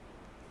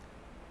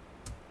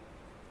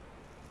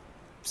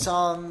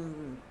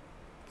 some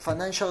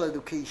financial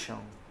education,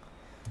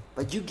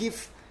 but you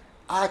give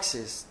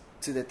access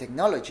to the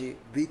technology.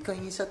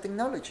 Bitcoin is a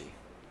technology.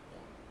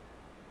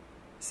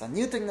 It's a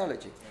new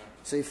technology. Yeah.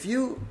 So if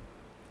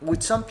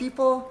with some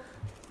people,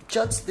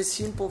 just the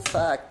simple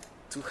fact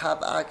to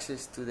have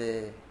access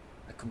to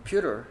a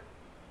computer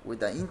with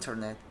the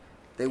internet,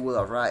 they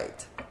will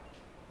write.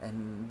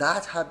 And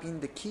that has been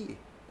the key.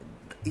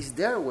 It's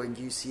there when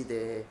you see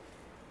the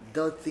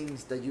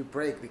things that you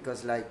break,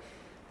 because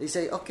they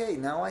say, okay,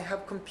 now I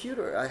have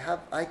computer. I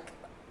have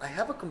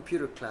a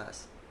computer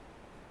class.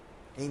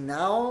 And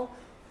now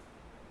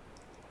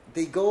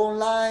they go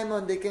online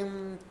and they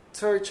can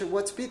search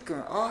what's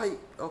Bitcoin. Oh,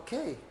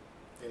 okay.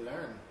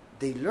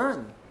 They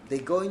learn. They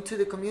go into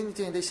the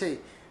community and they say,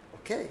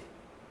 okay,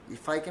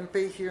 if I can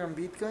pay here on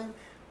Bitcoin,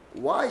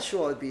 why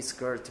should I be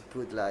scared to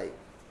put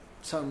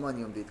some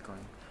money on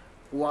Bitcoin?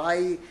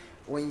 Why,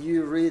 when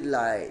you read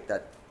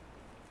that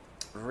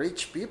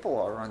rich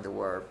people around the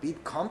world,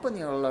 big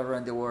companies all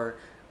around the world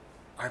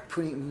are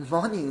putting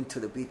money into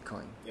the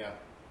Bitcoin. Yeah.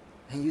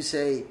 And you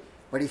say,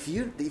 but if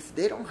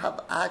they don't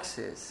have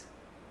access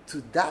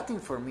to that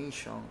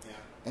information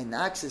and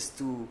access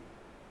to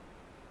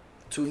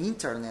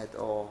internet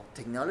or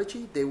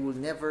technology, they will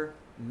never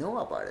know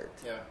about it.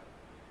 Yeah.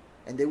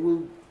 And they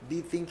will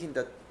be thinking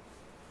that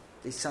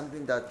it's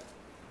something that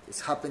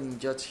is happening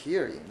just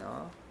here,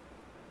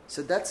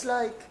 So that's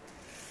I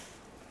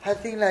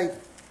think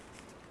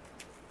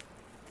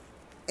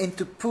and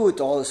to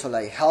put also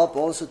like help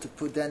also to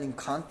put them in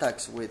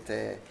contact with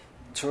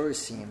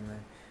tourism,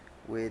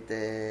 with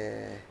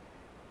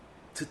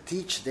to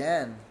teach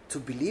them to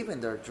believe in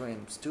their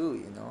dreams too,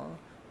 you know,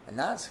 and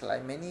ask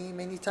like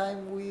many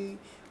times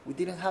we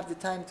didn't have the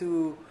time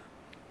to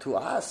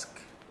ask,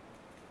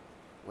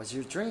 what's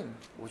your dream,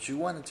 what you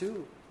want to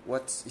do,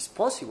 what is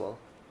possible,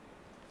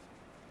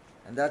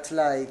 and that's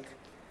like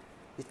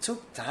it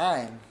took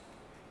time.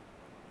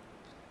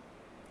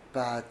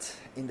 But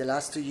in the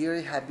last 2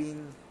 years, it has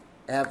been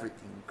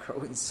everything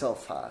growing so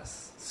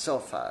fast.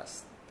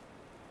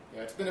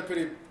 Yeah, it's been a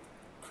pretty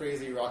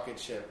crazy rocket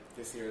ship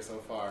this year so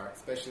far,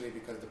 especially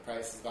because the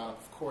price has gone up.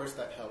 Of course,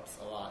 that helps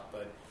a lot.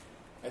 But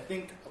I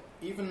think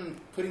even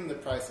putting the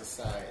price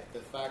aside,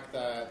 the fact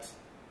that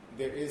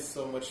there is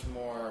so much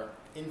more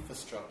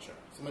infrastructure,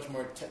 so much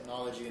more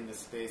technology in this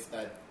space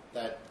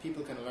that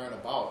people can learn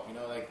about. You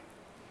know, like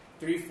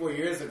 3-4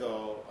 years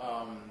ago,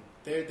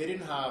 they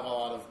didn't have a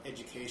lot of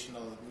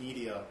educational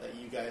media that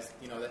you guys,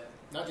 you know, that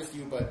not just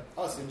you, but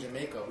us in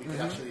Jamaica, we could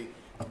actually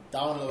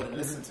download and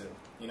listen to,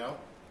 you know?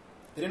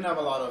 They didn't have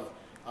a lot of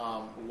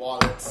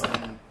wallets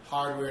and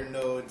hardware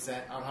nodes and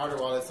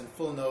hardware wallets and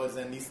full nodes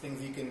and these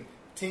things you can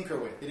tinker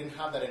with. They didn't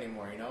have that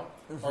anymore, you know?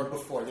 Or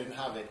before, they didn't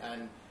have it.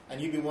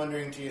 And you'd be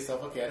wondering to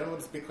yourself, okay, I don't know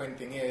what this Bitcoin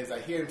thing is. I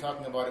hear him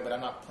talking about it, but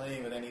I'm not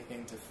playing with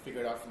anything to figure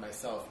it out for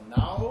myself.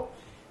 Now,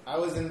 I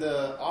was in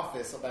the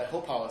office up at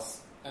Hope House,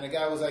 and a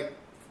guy was like,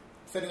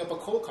 setting up a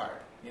cold card,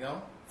 you know,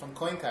 from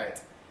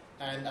CoinKite,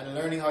 and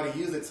learning how to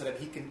use it so that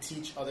he can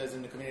teach others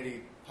in the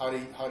community how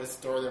to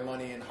store their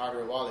money in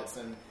hardware wallets.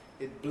 And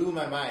it blew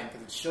my mind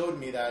because it showed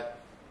me that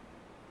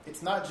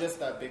it's not just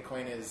that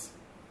Bitcoin is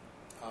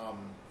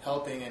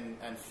helping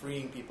and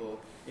freeing people.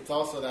 It's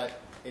also that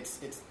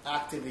it's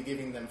actively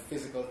giving them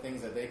physical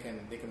things that they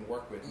can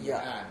work with in their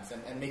hands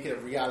and make it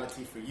a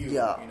reality for you.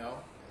 Yeah. You know,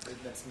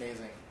 that's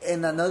amazing.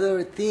 And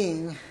another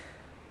thing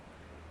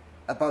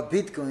about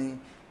Bitcoin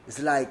is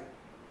like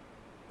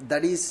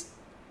that is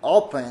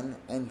open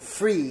and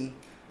free,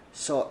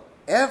 so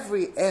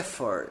every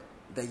effort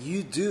that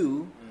you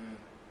do,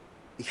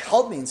 it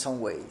helps me in some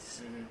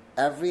ways.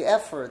 Every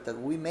effort that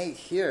we make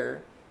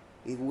here,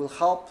 it will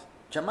help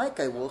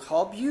Jamaica, it will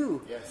help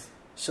you. Yes.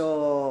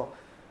 So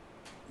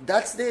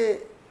that's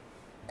the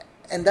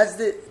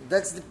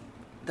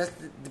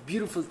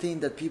beautiful thing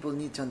that people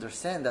need to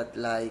understand, that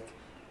like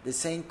the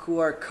same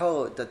QR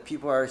code that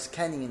people are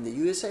scanning in the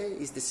USA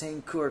is the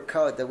same QR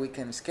code that we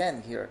can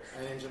scan here.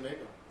 And in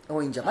Jamaica.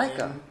 Or in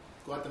Jamaica. And in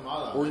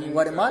Guatemala. Or in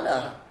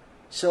Guatemala.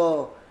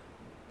 So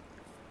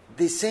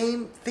the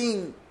same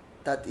thing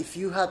that if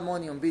you have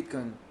money on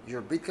Bitcoin,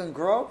 your Bitcoin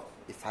grow.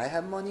 If I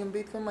have money on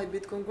Bitcoin, my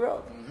Bitcoin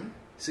grow.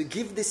 So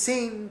give the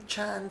same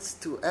chance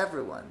to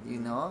everyone, you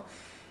know.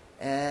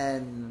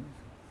 And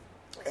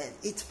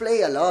it's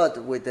play a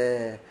lot with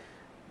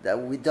that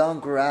we don't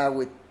grow up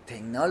with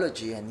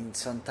technology, and in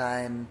some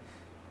time,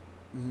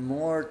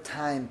 more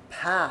time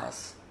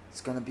pass,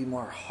 it's gonna be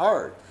more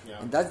hard. Yeah.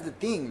 And that's the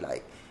thing.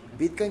 Like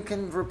Bitcoin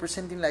can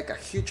representing like a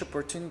huge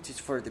opportunities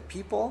for the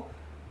people,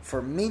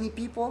 for many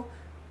people,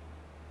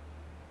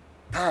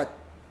 but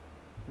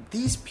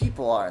these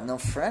people are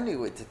not friendly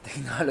with the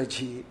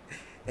technology,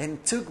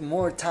 and took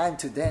more time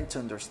to them to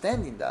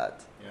understanding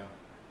that. Yeah.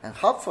 And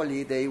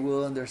hopefully they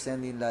will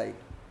understanding like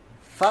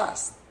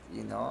fast,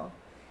 you know.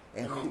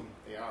 And I mean,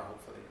 they are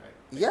hopefully, right?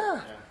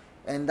 yeah.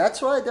 And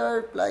that's why there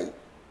are like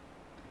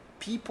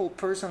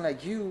person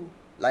like you,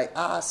 like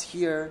us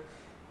here,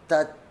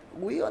 that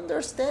we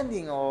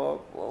understanding,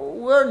 or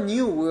we're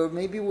new, we're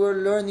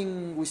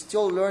learning,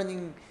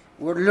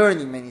 we're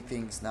learning many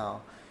things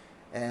now.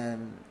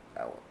 And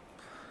I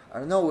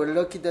don't know, we're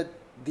lucky that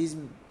this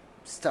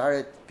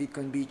started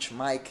Bitcoin Beach.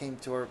 Mike came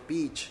to our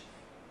beach.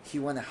 He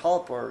want to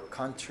help our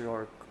country,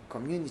 our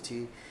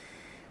community,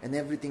 and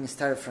everything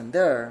started from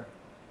there.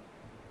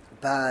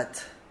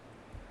 But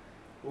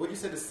what would you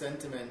say the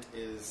sentiment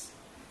is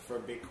for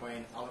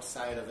Bitcoin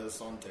outside of El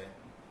Sonte?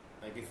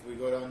 Like if we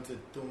go down to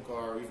Tunco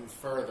or even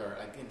further,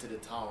 like into the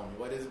town,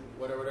 what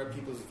are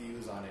people's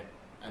views on it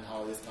and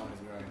how this town is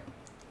growing?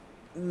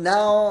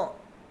 Now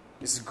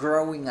it's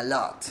growing a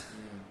lot.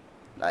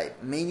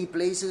 Like many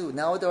places,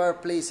 now there are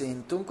places.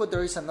 In Tunco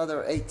there is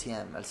another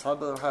ATM. El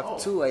Salvador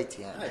have 2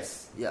 ATMs.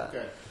 Nice. Yeah.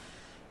 Okay.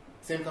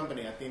 Same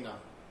company, Athena.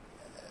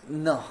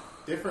 No.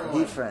 Different one.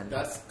 Different.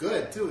 That's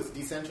good too. It's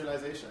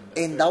decentralization. That's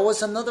And good. that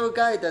was another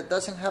guy that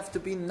doesn't have to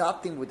be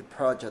nothing with the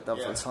project of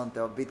Yeah. El Sonte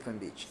or Bitcoin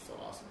Beach. So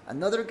awesome.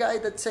 Another guy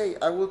that say,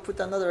 I will put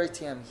another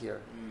ATM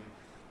here.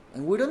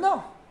 And we don't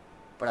know.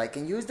 But I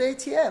can use the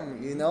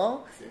ATM, you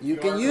know? Same You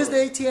QR can use the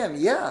code. ATM,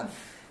 yeah.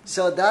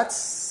 So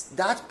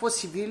that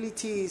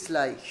possibility is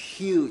like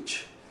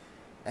huge.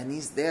 And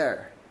it's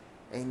there.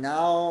 And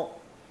now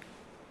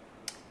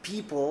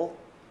people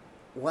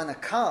want to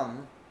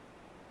come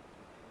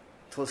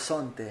to El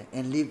Sonte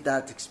and live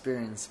that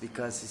experience,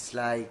 because it's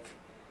like,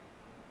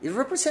 it's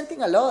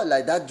representing a lot,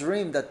 like that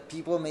dream that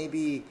people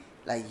maybe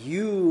like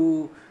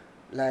you,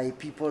 like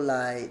people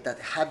like that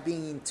have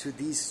been into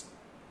this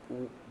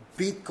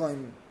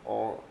Bitcoin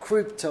or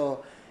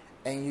crypto,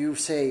 and you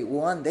say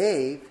one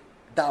day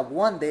that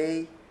one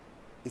day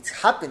it's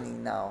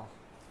happening now.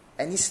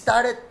 And it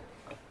started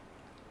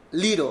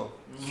little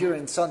here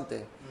in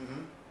Sonte.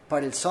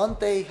 But El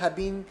Sonte have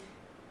been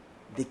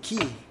the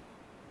key.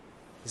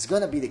 It's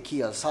going to be the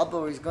key. El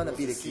Salvador is going to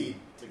be the key.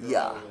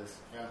 Yeah.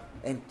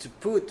 And to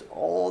put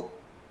all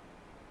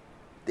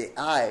the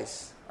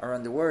eyes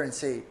around the world and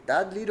say,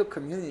 that little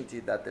community,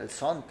 that El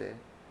Sonte,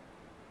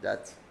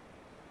 that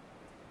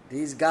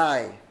this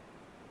guy,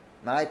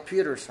 Mike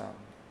Peterson,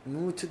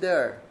 moved to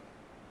there,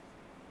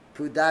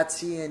 put that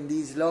seed in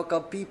these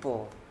local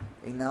people,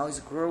 and now it's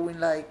growing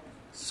like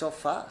so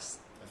fast.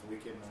 That's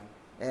wicked,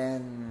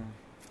 man.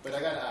 But I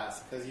gotta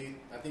ask, because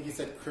I think you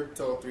said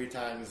crypto 3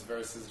 times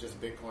versus just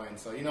Bitcoin.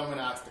 So I'm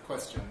gonna ask the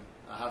question.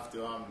 I have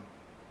to.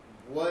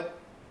 What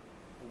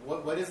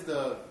is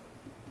the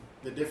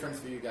difference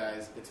for you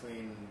guys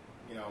between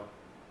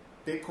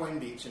Bitcoin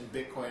Beach and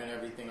Bitcoin and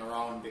everything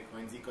around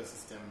Bitcoin's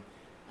ecosystem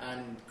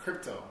and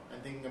crypto,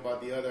 and thinking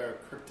about the other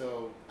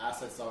crypto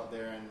assets out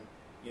there, and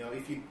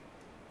if you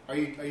are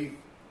you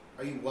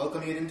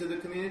welcoming it into the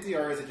community,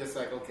 or is it just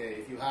like, okay,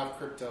 if you have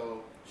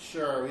crypto,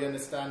 sure, we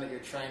understand that you're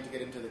trying to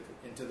get into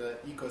the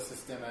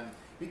ecosystem, and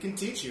we can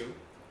teach you,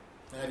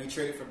 and have you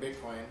trade it for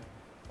Bitcoin,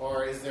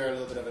 or is there a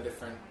little bit of a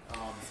different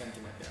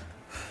sentiment there?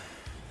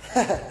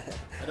 I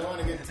don't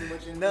want to get too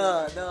much into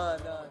No.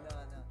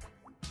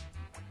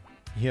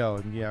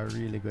 Yo, yeah, a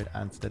really good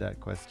answer to that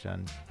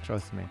question.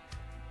 Trust me.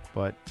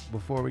 But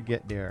before we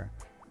get there,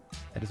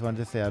 I just want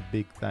to say a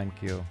big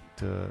thank you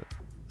to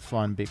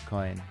Swan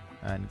Bitcoin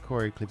and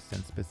Corey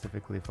Clipston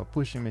specifically for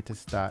pushing me to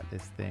start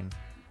this thing.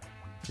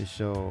 This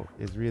show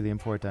is really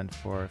important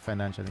for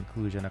financial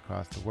inclusion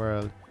across the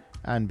world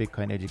and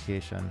Bitcoin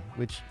education,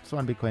 which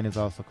Swan Bitcoin is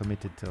also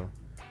committed to.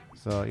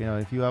 So,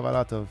 if you have a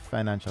lot of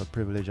financial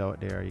privilege out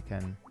there, you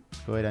can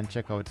go ahead and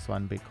check out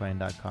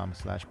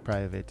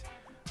swanbitcoin.com/private.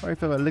 Or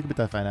if you have a little bit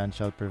of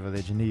financial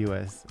privilege in the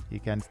US, you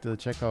can still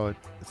check out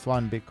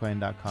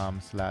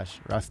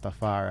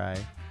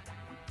swanbitcoin.com/Rastafari.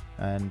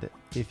 And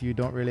if you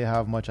don't really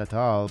have much at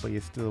all, but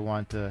you still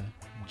want to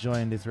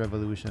join this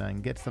revolution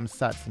and get some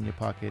sats in your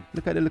pocket,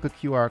 look at the little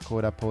QR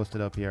code I posted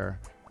up here,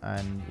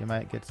 and you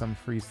might get some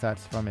free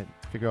sats from it.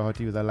 Figure out how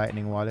to use a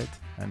Lightning wallet,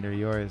 and they're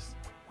yours.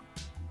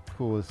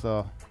 Cool,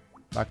 so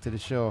back to the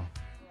show.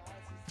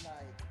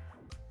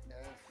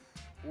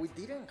 We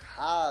didn't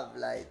have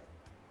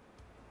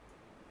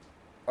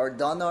our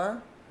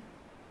donor,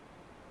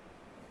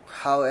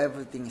 how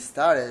everything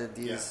started,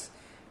 this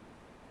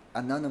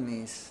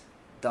anonymous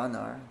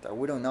donor that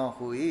we don't know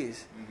who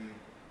is,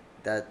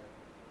 that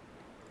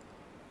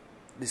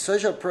the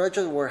social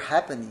projects were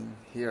happening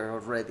here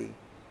already,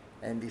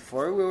 and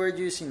before we were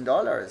using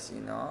dollars,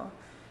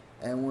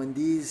 and when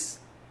this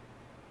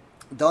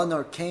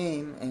donor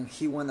came and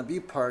he want to be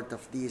part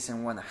of this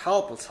and want to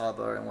help El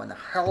Salvador and want to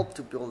help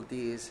to build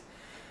this,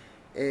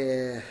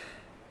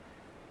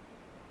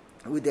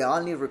 we the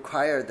only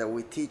require that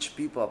we teach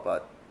people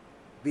about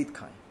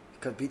Bitcoin,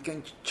 because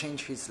Bitcoin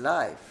changed his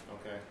life.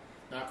 Okay.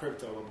 Not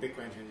crypto, but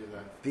Bitcoin changed his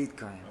life.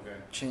 Bitcoin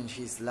changed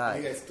his life.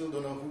 You guys still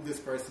don't know who this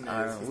person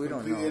is. He's we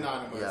don't completely know.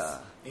 anonymous. Yeah.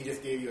 He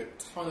just gave you a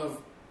ton of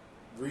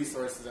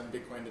resources on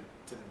Bitcoin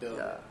to build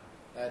it.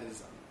 That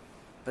is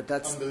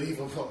that's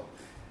unbelievable.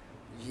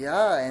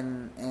 Yeah,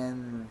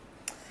 and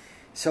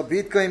so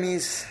Bitcoin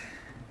is...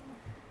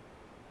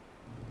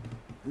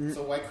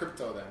 So why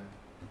crypto then?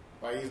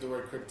 Why use the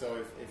word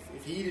crypto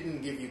if he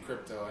didn't give you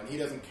crypto and he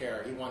doesn't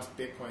care? He wants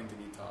Bitcoin to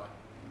be taught,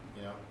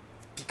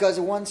 Because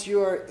once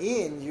you are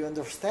in, you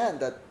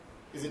understand that...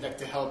 Is it like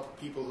to help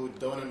people who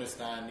don't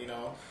understand,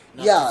 not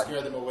to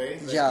scare them away?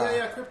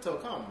 Crypto,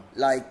 come.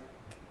 Like,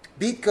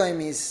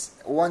 Bitcoin is,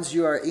 once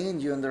you are in,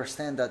 you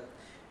understand that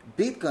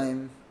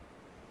Bitcoin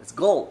is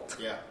gold.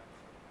 Yeah.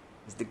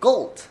 It's the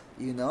gold,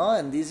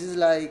 and this is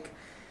like,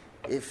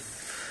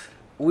 if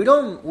we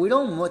don't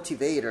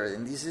motivate her,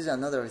 and this is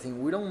another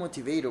thing, we don't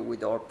motivate her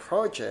with our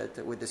project,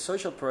 with the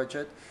social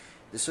project.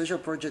 The social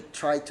project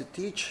try to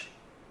teach,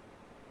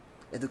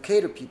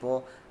 educate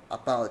people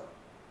about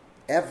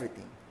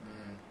everything.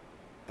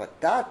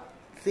 But that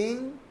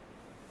thing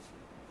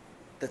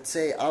that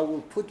say, I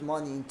will put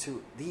money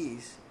into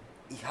this,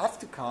 it have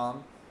to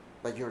come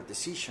by your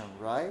decision,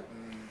 right?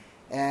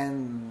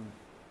 And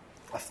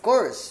of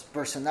course,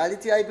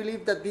 personality, I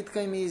believe that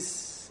Bitcoin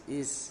is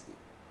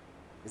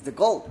the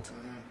gold.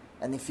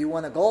 And if you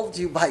want a gold,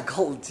 you buy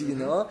gold,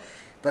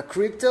 But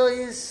crypto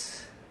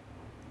is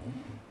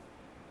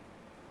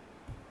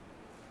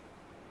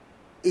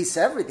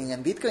everything,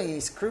 and Bitcoin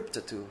is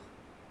crypto too.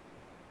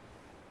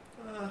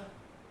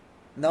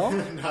 No? No,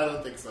 I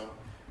don't think so.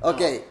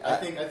 Okay. I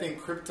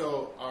think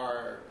crypto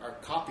are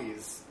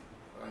copies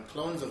and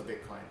clones of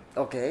Bitcoin.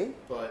 Okay.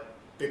 But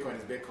Bitcoin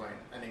is Bitcoin,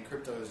 and then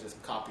crypto is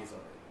just copies of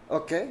it.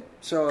 Okay,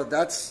 so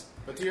that's...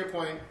 But to your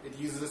point, it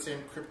uses the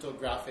same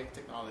cryptographic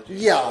technology.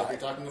 Yeah. So if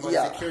you're talking about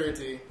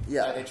security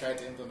that they tried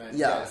to implement,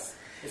 yes.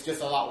 It's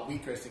just a lot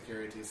weaker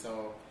security.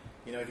 So,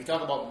 if you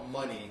talk about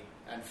money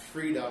and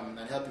freedom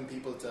and helping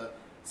people to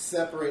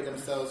separate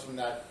themselves from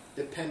that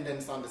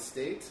dependence on the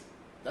state,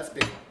 that's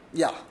Bitcoin.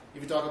 Yeah.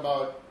 If you talk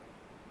about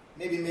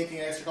maybe making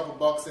an extra couple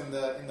bucks in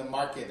the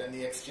market and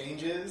the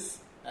exchanges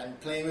and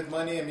playing with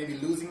money and maybe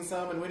losing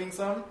some and winning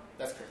some,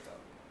 that's crypto.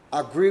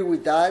 Agree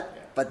with that,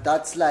 Yeah. but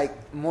that's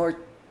like more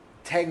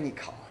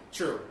technical.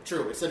 True.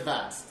 It's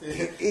advanced.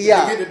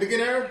 Yeah. The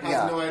beginner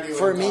has no idea what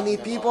For I'm many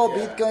talking people, about.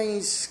 Yeah. Bitcoin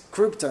is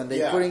crypto, and they're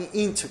Yeah. putting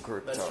into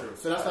crypto. That's true.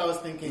 So that's how I was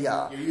thinking.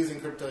 Yeah. You're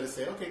using crypto to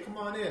say, okay, come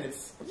on in.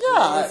 It's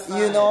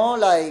You know,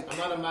 like I'm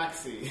not a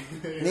maxi.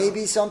 You maybe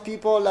know? some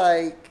people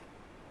like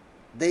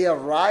they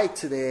arrive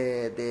to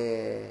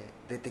the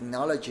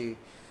technology,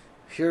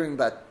 hearing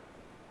about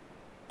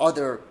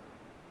other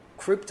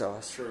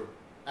cryptos, True.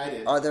 I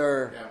did.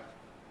 other Yeah.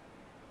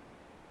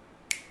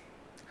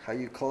 how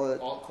you call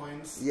it?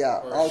 Altcoins. Yeah,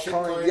 Or altcoin.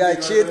 shitcoins, Yeah, you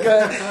know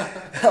shitcoin.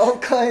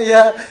 Altcoin.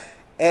 Yeah,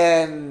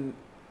 and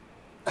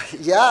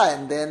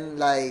and then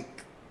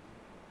like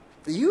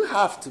you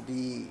have to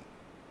be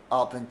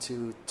open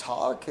to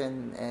talk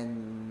and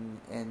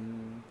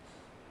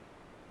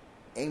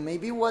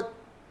maybe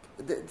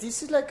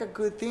this is like a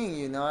good thing,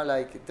 you know.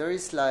 Like there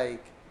is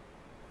like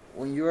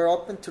when you are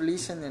open to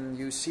listen and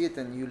you see it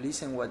and you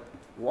listen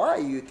why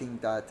you think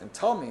that and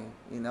tell me,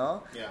 you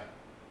know. Yeah.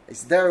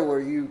 It's there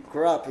where you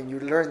grew up and you're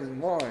learning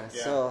more.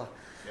 Yeah. So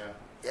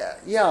Yeah.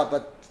 yeah,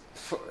 but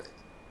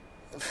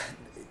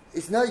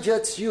it's not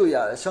just you.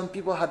 Yeah, some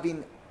people have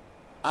been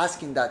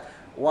asking that.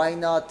 Why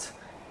not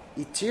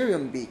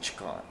Ethereum beach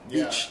town?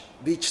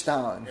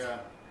 Yeah.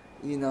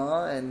 You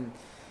know,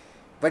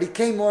 but it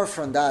came more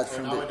from that. So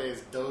from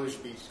nowadays,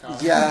 Doge Beach Town.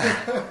 yeah.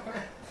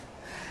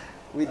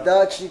 With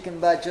Dutch, you can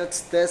buy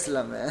just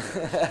Tesla, man.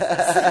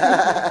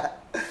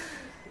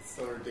 It's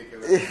so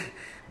ridiculous.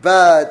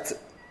 But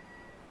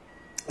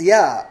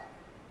yeah,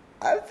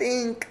 I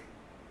think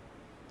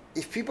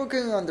if people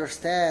can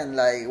understand,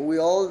 like we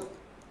all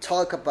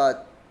talk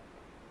about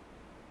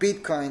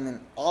Bitcoin and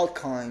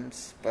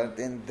altcoins, but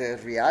then the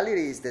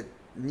reality is that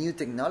new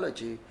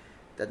technology,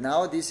 that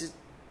now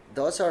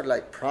those are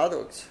like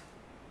products.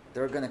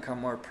 They're gonna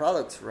come more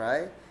products,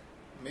 right?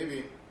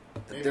 Maybe.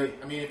 They're-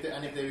 I mean, if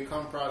they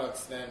become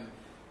products, then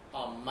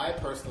my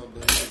personal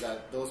belief is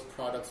that those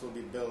products will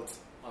be built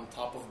on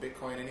top of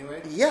Bitcoin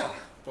anyway. Yeah.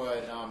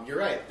 But you're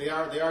right. They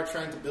are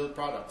trying to build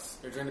products.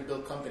 They're trying to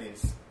build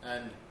companies,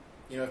 and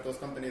if those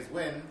companies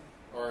win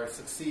or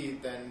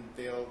succeed, then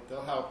they'll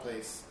have a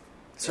place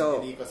in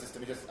the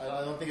ecosystem.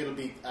 I don't think it'll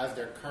be as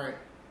their current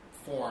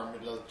form.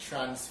 It'll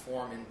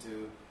transform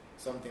into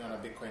something on a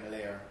Bitcoin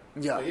layer.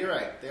 Yeah. But you're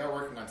right. They are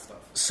working on stuff.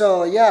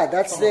 So yeah,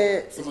 that's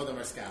Some of them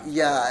are scams.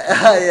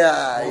 yeah,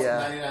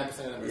 yeah. 99% of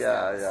them are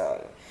Yeah, scams.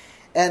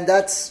 yeah. And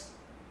that's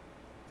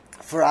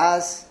for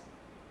us,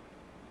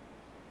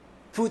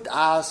 put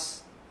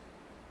us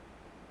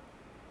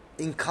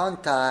in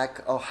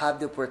contact or have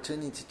the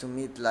opportunity to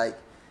meet like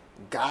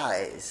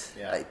guys,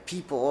 like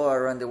people all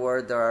around the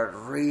world that are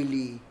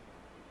really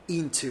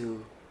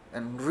into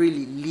and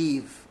really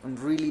live and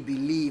really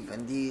believe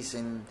in this,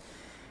 and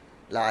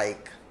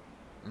like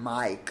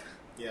Mike,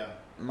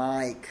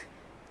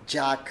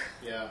 Jack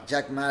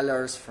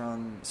Mallers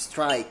from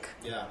Strike,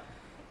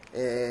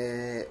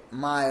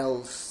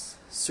 Miles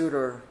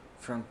Suter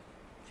from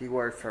he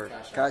worked for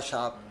Cash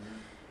App.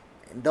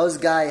 Mm-hmm. And those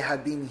guys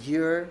have been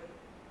here,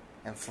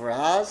 and for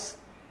us,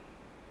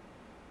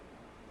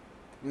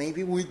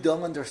 maybe we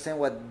don't understand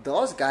what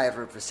those guys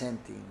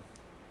representing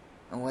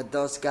and what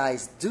those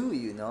guys do.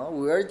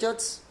 We're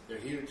just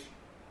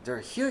they're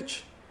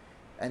huge,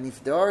 and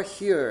if they are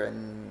here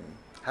and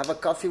have a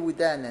coffee with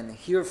them and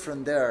hear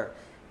from there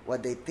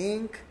what they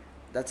think,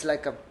 that's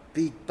like a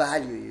big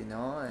value,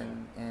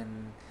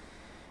 and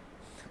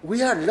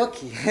we are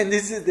lucky, and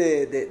this is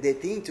the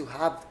thing, to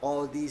have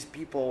all these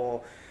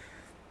people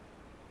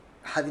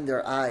having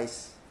their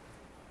eyes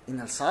in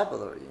El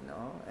Salvador,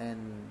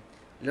 and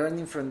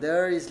learning from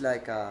there is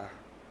like a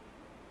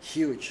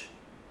huge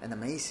and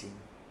amazing,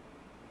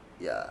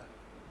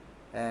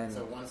 and it's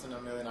a once in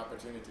a million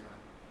opportunity, man.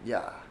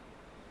 Yeah,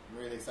 I'm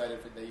really excited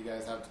that you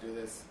guys have to do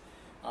this.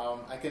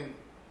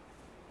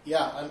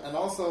 And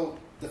also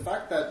the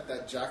fact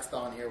that Jack's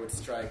down here with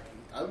Strike,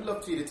 I would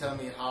love for you to tell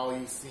me how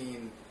you've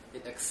seen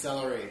it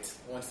accelerate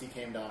once he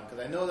came down, because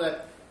I know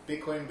that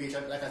Bitcoin Beach,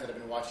 like I said, I've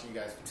been watching you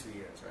guys for 2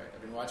 years, right?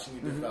 I've been watching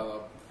you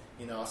develop.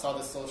 I saw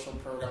the social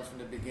programs from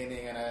the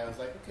beginning, and I was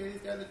like, okay,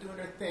 these guys are doing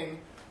their thing.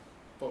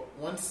 But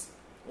once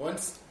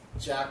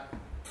Jack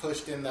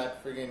pushed in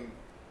that friggin',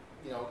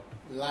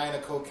 line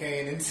of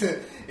cocaine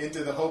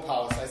into the Hope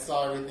House, I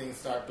saw everything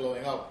start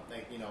blowing up,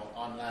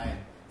 online.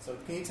 So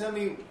can you tell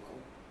me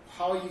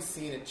how you've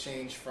seen it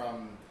change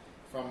from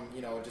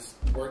just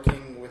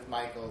working with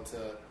Michael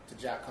to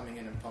Jack coming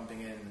in and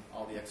pumping in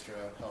all the extra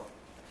help?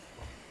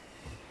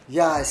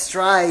 Yeah,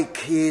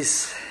 Strike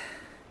was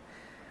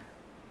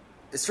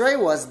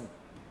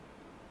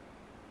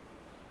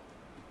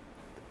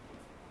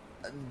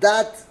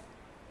that.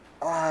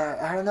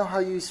 I don't know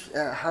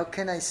how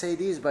can I say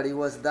this, but it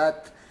was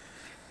that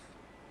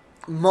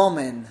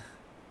moment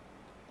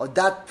or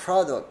that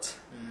product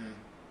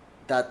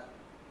that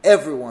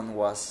everyone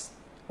was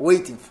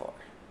waiting for,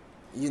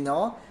 and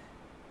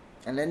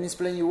let me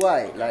explain you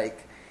why.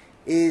 Like,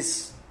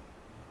 is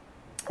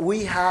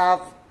we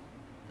have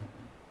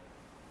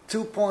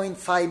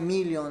 2.5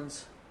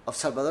 millions of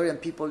Salvadorian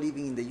people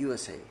living in the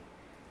USA.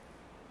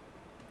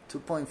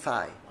 2.5.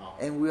 Wow.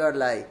 And we are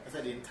like... That's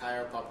like the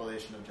entire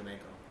population of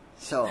Jamaica.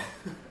 So,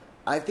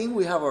 I think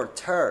we have our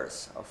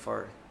thirds of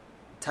our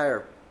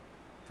entire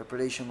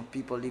population of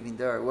people living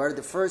there. We're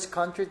the first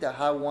country that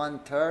have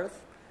 1/3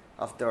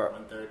 of their...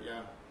 1/3,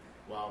 yeah.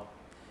 Wow.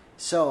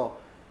 So,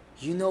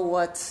 you know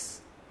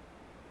what's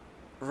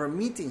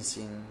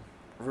remitting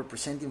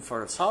representing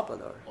for El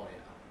Salvador? Oh,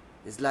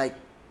 yeah. It's like,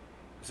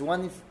 it's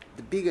one of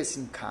the biggest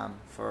income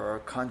for our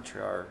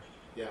country, our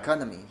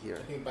economy here.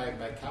 I think by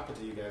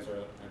capita, you guys are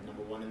like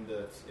number one in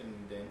the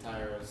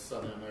entire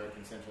Southern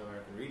American, Central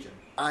American region.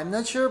 I'm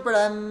not sure, but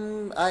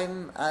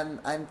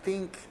I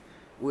think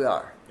we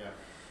are. Yeah.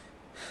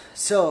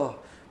 So,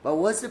 but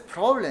what's the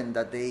problem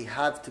that they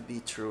have to be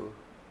true?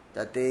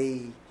 That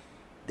they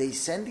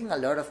sending a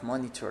lot of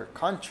money to our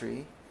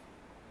country,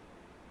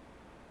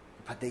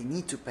 but they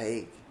need to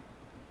pay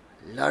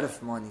a lot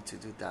of money to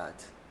do that.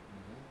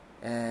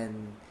 Mm-hmm.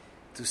 And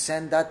to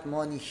send that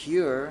money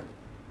here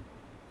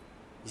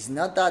is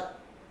not that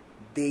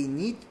they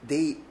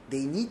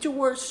need to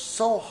work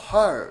so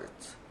hard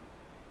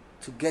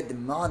to get the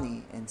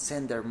money and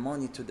send their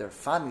money to their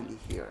family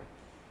here.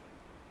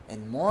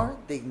 And more,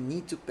 they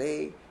need to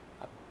pay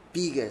a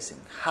biggest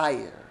and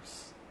higher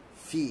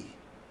fee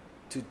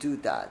to do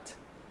that.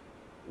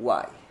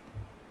 Why?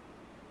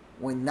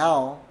 When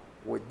now,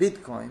 with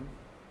Bitcoin,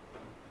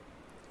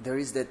 there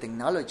is the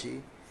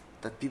technology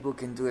that people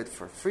can do it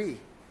for free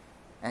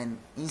and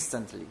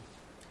instantly.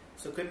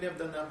 So couldn't they have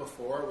done that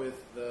before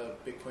with the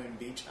Bitcoin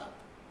Beach app?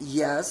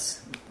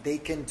 Yes, they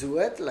can do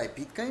it like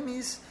Bitcoin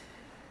is.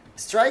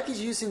 Strike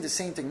is using the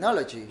same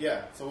technology.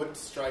 Yeah, so what did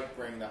Strike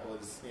bring that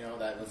was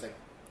like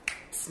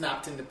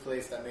snapped into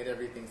place that made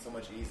everything so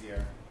much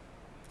easier?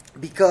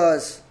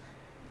 Because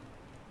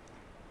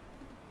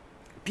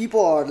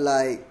people are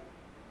like,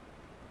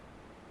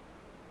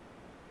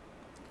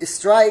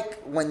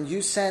 Strike, when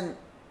you send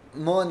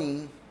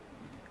money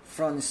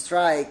from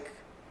Strike,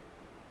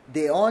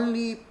 the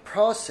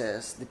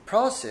process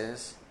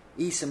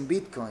is in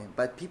Bitcoin,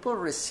 but people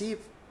receive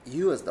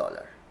US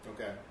dollar.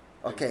 Okay.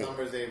 Okay. The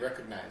numbers they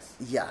recognize.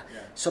 Yeah.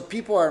 So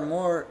people are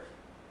more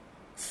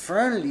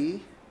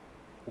friendly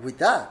with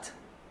that.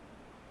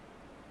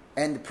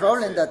 And the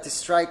problem that the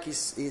Strike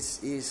is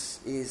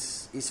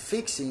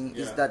fixing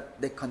is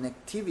that the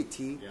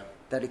connectivity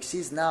that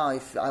exists now.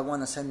 If I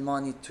want to send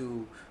money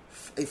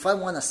if I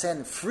want to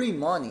send free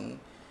money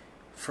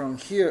from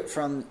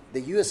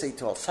the USA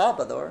to El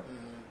Salvador,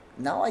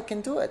 now I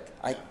can do it.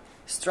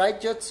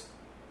 Strike just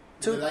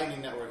took in the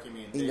Lightning Network. You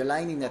mean in the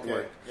Lightning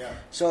Network? Okay. Yeah.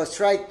 So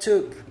Strike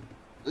took.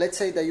 Let's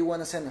say that you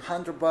want to send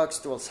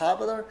 $100 to El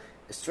Salvador.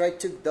 Strike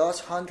took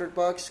those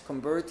 $100,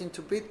 convert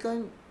into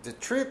Bitcoin. The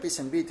trip is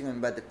in Bitcoin,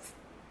 but the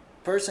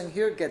person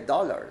here get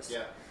dollars.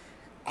 Yeah.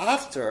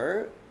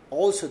 After,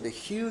 also the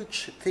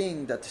huge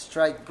thing that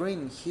Strike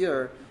bring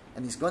here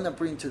and is gonna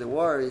bring to the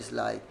world is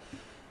like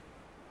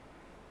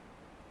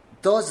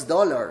those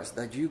dollars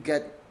that you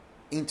get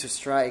into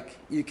Strike,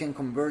 you can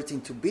convert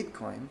into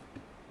Bitcoin,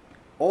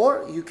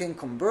 or you can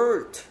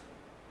convert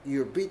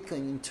your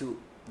Bitcoin into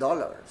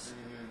dollars.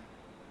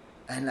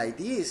 And like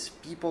this,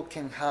 people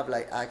can have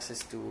like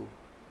access to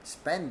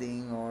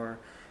spending or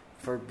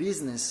for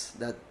business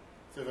that...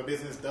 So if a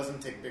business doesn't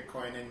take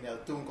Bitcoin in El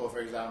Tunco, for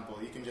example,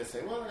 you can just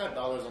say, well, I got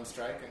dollars on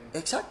Strike. And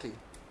Exactly.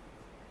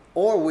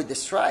 Or with the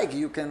Strike,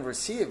 you can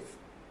receive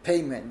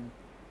payment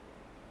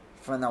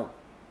from a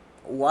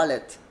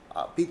wallet,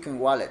 a Bitcoin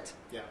wallet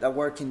that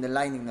work in the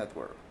Lightning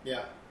Network.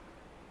 Yeah.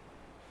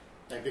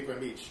 Like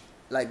Bitcoin Beach.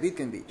 Like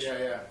Bitcoin Beach.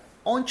 Yeah.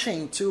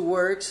 On-chain too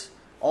works.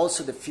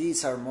 Also the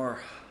fees are more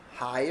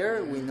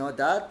higher, we know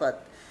that,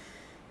 but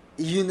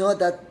you know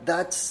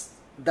that's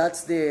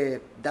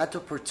that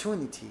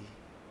opportunity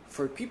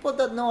for people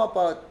that know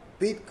about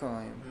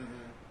Bitcoin.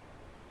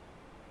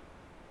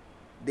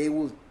 They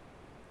will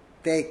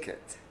take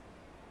it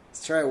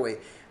straight away.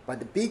 But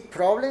the big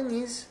problem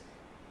is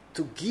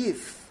to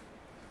give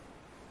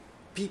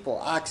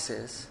people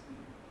access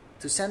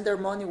to send their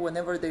money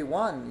whenever they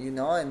want,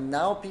 and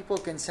now people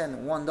can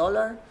send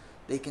 $1,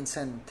 they can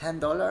send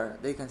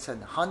 $10, they can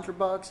send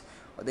 $100,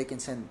 or they can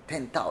send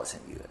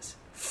 10,000 US.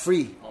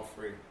 Free. All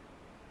free.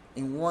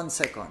 In 1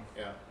 second.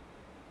 Yeah.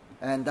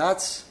 And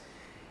that's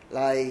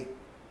like,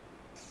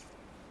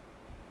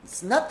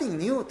 it's nothing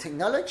new.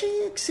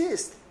 Technology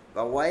exists.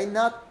 But why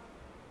not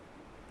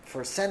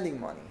for sending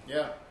money?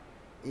 Yeah.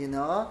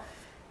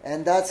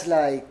 And that's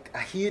like a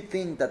huge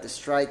thing that the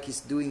Strike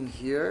is doing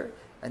here.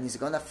 And it's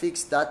going to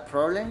fix that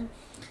problem.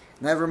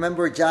 And I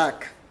remember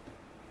Jack.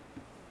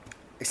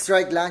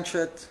 Strike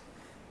launched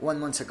 1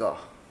 month ago.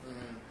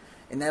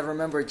 And I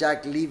remember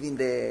Jack leaving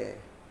the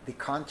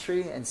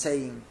country and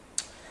saying,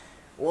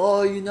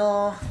 well,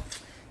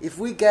 if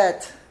we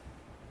get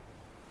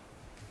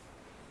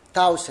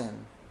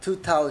 1,000,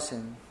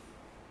 2,000,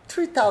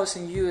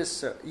 3,000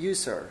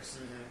 users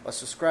or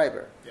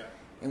subscriber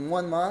in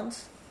 1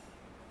 month,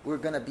 we're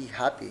going to be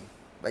happy.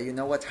 But you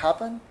know what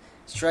happened?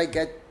 Strike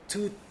get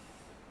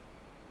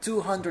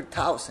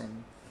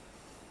 200,000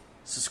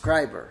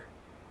 subscriber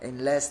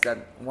in less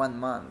than 1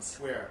 month.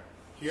 Where?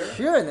 Here?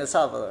 Here in El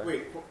Salvador.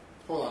 Wait,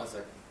 hold on a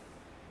second.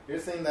 You're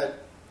saying that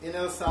in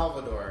El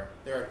Salvador,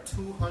 there are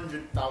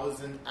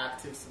 200,000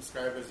 active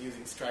subscribers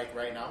using Strike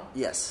right now?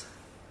 Yes.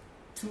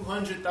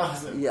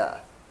 200,000? Yeah.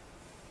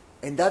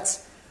 And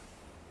that's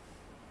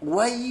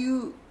why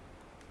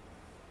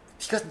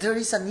because there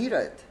is a need.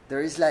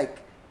 There is like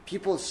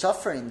people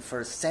suffering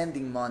for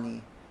sending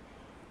money.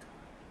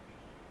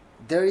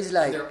 There is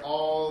like... And they're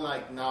all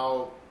like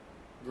now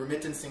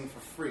remittanceing for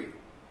free.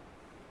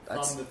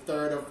 From the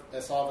third of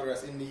El Salvador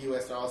that's in the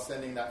US, they're all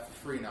sending that for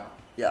free now.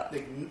 Yeah.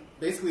 Like,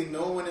 basically,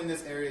 no one in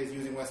this area is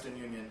using Western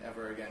Union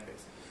ever again,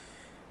 basically.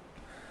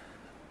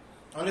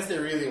 Unless they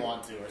really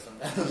want to or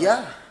something.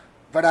 Yeah.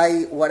 But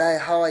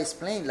how I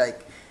explain,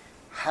 like,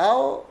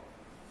 how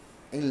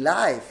in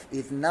life,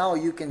 if now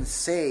you can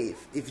save,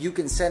 if you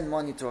can send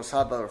money to El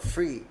Salvador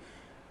free,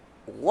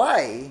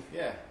 why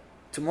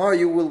tomorrow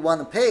you will want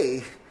to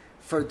pay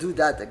for do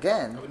that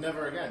again? I would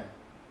never again.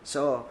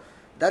 So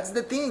that's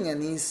the thing,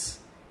 and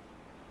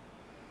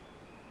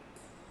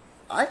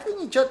I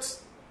think it's just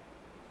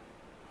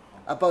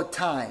about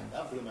time.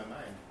 That blew my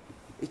mind.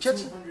 It's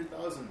just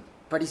 200,000.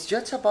 But it's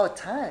just about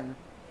time,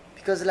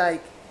 because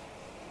like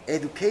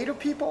educate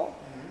people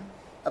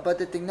about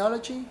the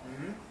technology,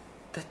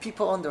 that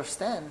people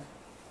understand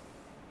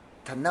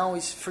that now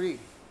it's free,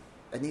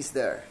 and it's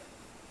there,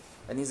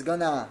 and it's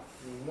gonna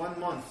In 1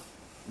 month.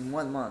 in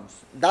 1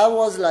 month. That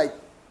was like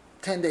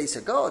 10 days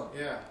ago.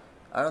 Yeah.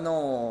 I don't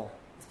know.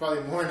 It's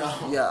probably more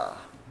now. Yeah.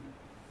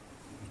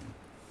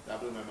 That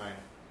blew my mind.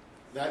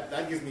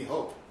 That gives me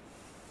hope.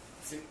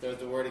 See, there's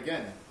the word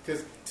again.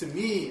 Because to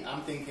me,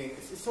 I'm thinking,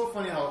 it's so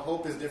funny how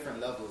hope is different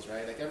levels,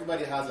 right? Like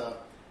everybody has a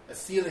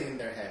ceiling in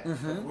their head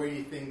of where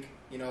you think,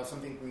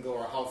 something can go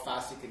or how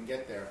fast you can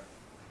get there.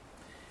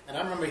 And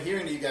I remember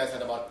hearing that you guys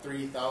had about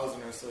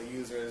 3,000 or so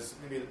users,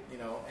 maybe,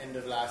 end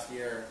of last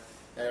year,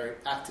 that are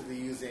actively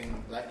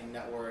using Lightning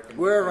Network. And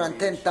We're around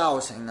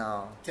 10,000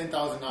 now.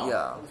 10,000 now.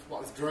 Yeah.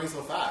 It's growing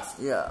so fast.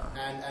 Yeah.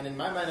 And in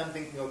my mind, I'm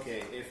thinking,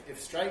 okay, if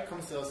Strike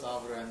comes to El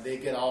Salvador and they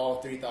get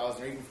all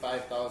 3,000 or even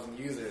 5,000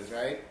 users,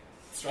 right?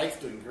 Strike's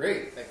doing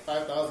great. Like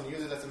 5,000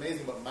 users, that's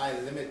amazing. But my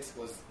limit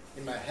was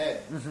in my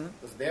head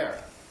was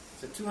there.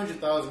 So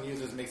 200,000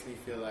 users makes me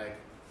feel like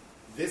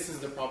this is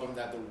the problem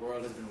that the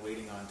world has been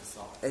waiting on to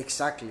solve.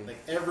 Exactly. Like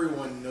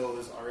everyone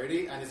knows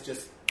already, and it's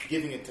just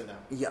giving it to them.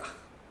 Yeah.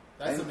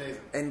 That's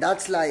amazing. And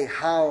that's like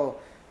how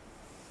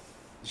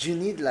you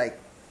need like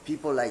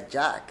people like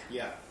Jack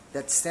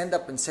that stand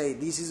up and say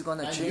this is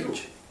gonna And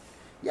change.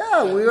 you.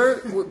 Yeah,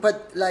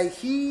 but like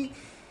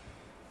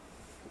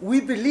we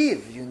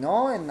believe,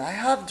 and I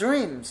have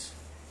dreams,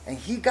 and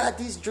he got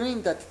this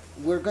dream that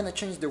we're gonna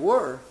change the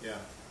world. Yeah.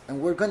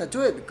 And we're gonna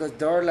do it because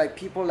there are like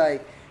people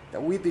like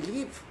that we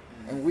believe,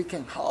 and we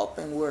can help,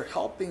 and we're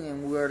helping,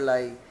 and we're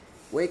like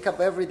wake up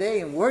every day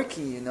and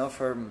working,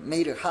 for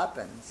make it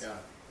happen. Yeah.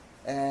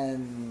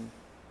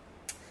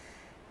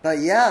 But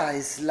yeah,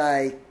 it's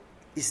like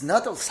it's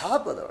not El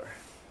Salvador.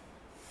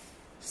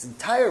 It's the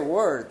entire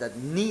world that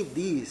need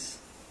this,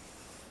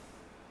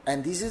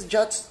 and this is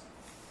just.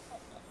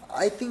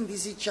 I think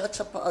this is just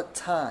about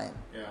time.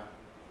 Yeah.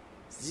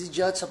 This is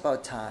just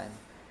about time,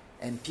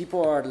 and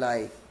people are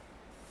like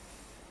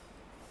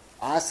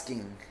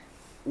asking,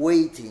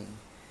 waiting,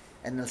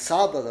 and El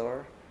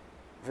Salvador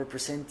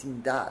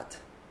representing that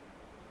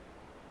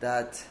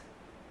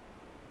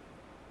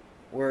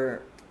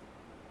where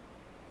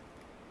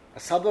El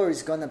Salvador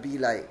is gonna be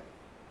like,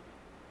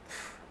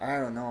 I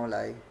don't know,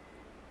 like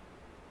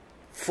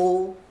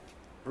full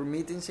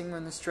remitting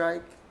on the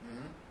strike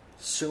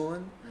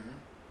soon,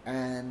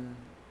 and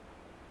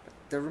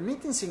the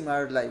remitting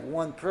are like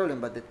one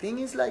problem, but the thing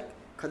is like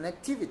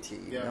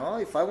connectivity.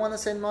 If I want to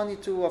send money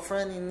to a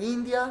friend in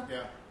India,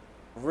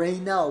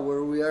 right now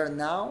where we are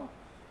now,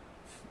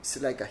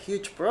 it's like a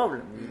huge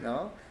problem,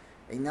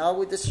 And now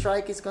with the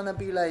strike, it's gonna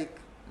be like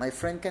my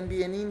friend can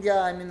be in India,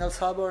 I'm in El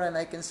Salvador, and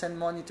I can send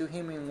money to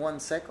him in 1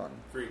 second.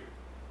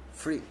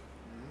 Free.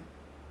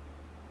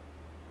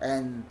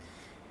 And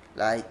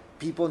like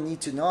people need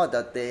to know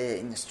that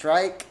in the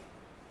strike,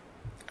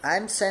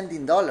 I'm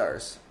sending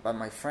dollars, but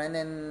my friend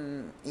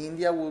in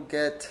India will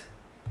get,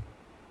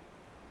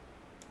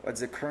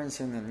 what's the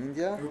currency in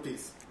India?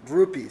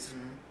 Rupees.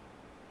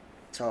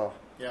 So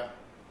yeah.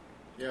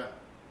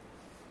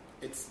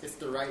 It's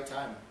the right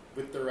time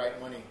with the right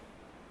money.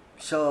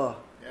 So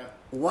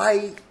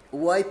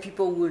why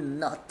people will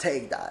not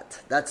take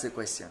that? That's the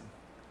question.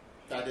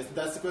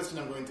 That's the question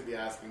I'm going to be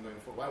asking going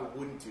forward. Why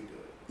wouldn't you do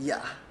it?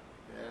 Yeah.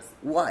 Yes.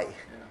 Why?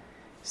 Yeah.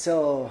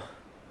 So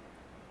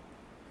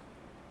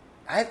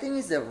I think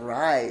it's the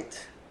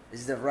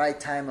right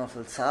time of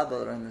El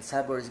Salvador, and El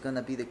Salvador is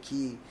gonna be the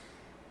key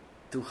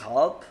to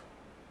help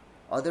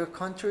other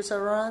countries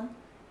around,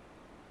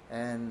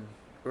 and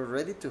we're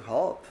ready to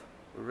help.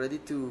 We're ready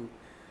to,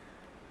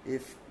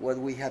 if what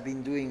we have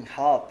been doing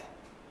help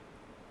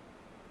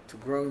to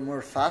grow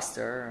more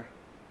faster.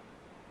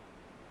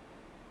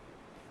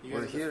 You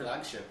guys are the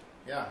flagship.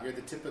 Yeah, you're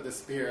the tip of the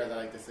spear, as I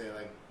like to say.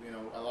 Like, you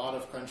know, a lot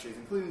of countries,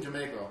 including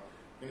Jamaica, are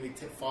going to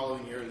be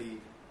following your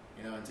lead,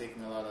 you know, and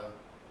taking a lot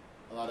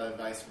of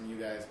advice from you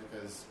guys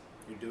because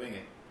you're doing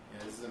it. You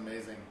know, this is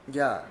amazing.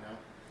 Yeah.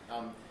 You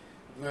know,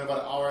 we're going about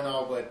an hour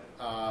now, but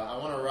I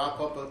want to wrap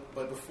up.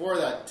 But before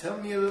that, tell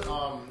me, you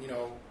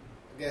know,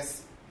 I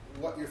guess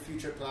what your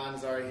future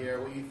plans are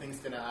here, what you think's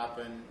going to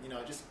happen. You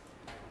know, just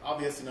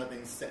obviously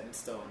nothing's set in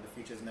stone. The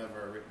future's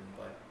never written,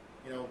 but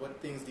you know,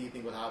 what things do you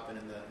think will happen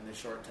in the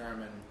short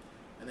term,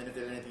 and then if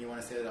there's anything you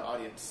want to say to the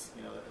audience,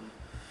 you know, let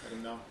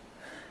them know.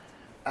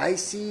 I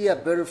see a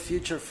better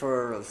future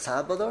for El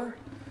Salvador,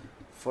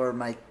 for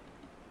my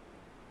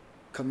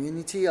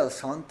community, El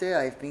Zonte.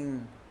 I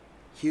think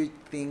huge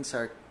things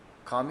are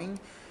coming.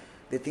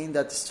 The thing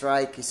that the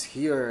strike is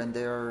here, and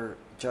they're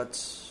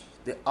just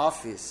the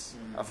office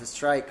of a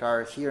strike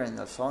are here in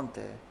El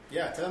Zonte.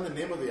 Yeah, tell them the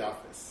name of the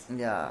office.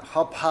 Yeah,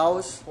 Hope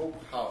House.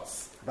 Hope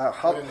House. But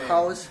Hope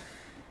House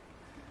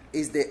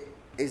is the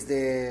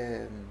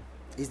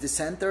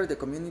center, the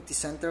community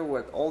center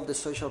where all the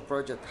social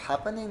projects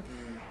happening.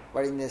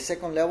 But in the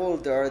second level,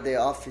 there are the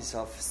office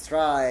of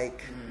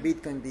strike,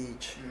 Bitcoin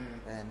Beach,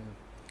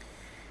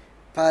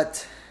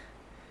 but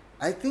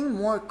I think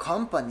more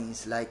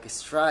companies like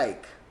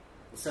strike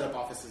We'll set up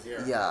offices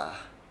here. Yeah,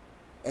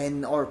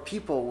 and our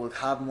people will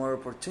have more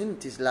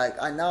opportunities. Like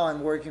now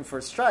I'm working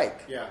for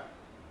strike. Yeah.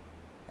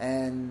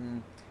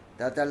 And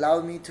that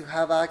allowed me to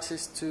have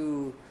access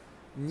to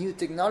new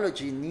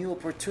technology, new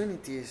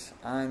opportunities,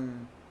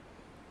 and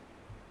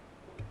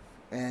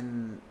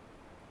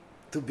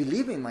to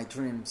believe in my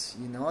dreams,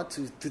 you know,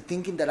 to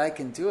thinking that I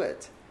can do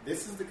it.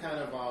 This is the kind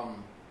of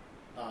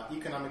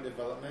economic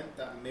development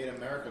that made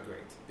America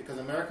great, because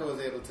America was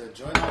able to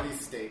join all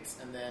these states,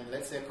 and then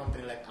let's say a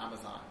company like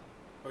Amazon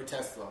or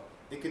Tesla,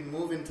 they could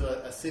move into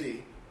a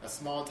city, a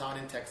small town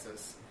in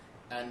Texas,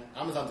 and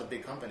Amazon's a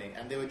big company,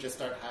 and they would just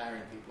start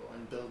hiring people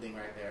and building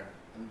right there,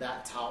 and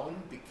that town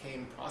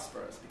became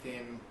prosperous,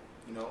 became,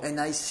 you know. And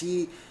I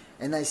see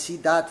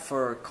that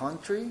for our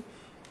country,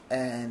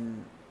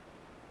 and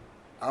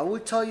I will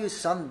tell you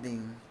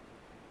something.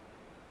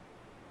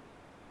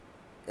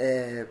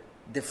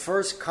 The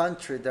first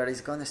country that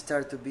is going to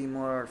start to be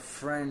more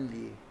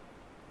friendly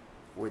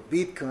with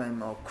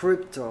Bitcoin or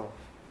crypto,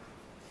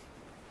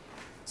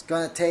 it's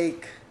going to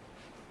take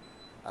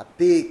a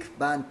big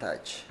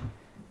advantage,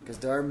 because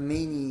there are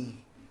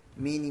many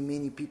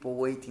people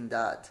waiting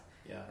that.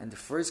 Yeah. And the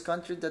first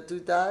country that do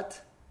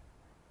that,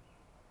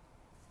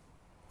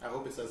 I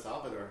hope it's El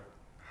Salvador.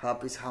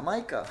 hope is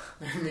Jamaica.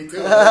 Me too.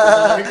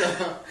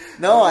 Jamaica.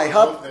 No, I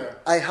hope there.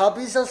 hope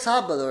it's El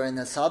Salvador, and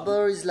El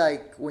Salvador is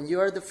like, when you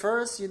are the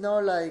first, you know,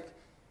 like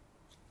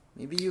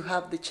maybe you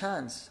have the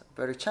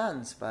better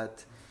chance,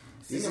 but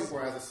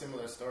Singapore has a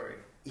similar story.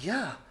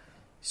 Yeah,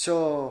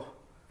 so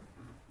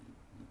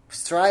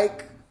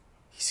strike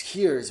is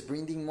here, is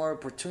bringing more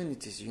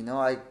opportunities. You know,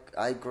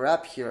 I grew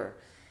up here,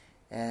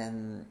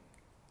 and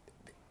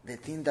the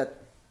thing that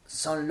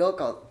some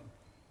local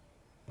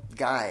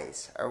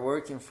guys are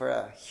working for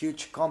a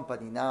huge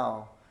company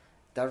now,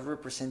 they're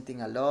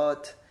representing a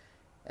lot,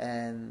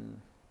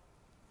 and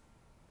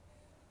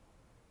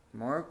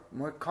more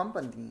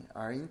company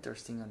are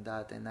interested in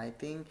that. And I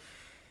think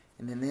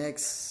in the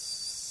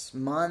next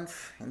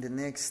month,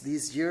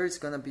 this year, it's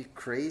gonna be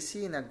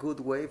crazy in a good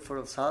way for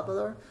El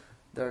Salvador.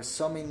 There are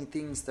so many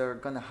things that are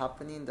gonna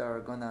happen, that are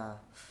gonna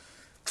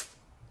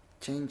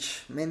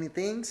change many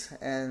things,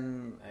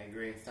 and I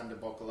agree. It's time to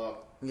buckle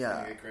up. It's Yeah.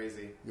 gonna get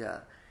crazy.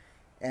 yeah,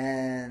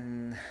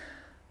 and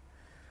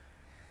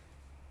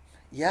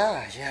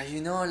yeah,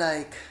 you know,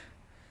 like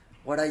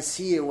what I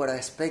see, what I'm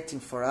expecting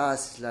for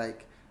us,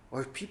 like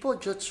where people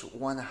just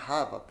want to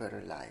have a better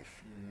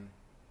life,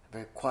 a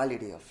better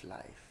quality of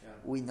life. Yeah.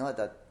 We know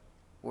that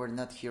we're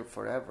not here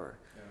forever,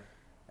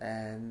 Yeah.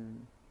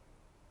 and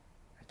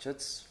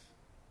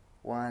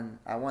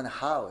I want a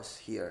house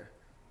here,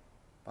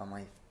 but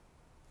my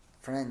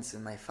friends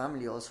and my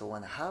family also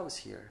want a house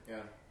here.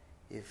 Yeah.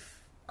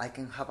 If I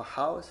can have a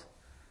house,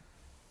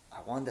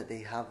 I want that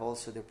they have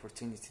also the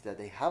opportunity that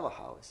they have a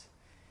house.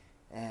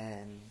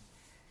 And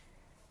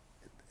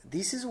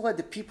this is what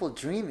the people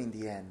dream in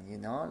the end, you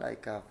know,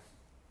 like a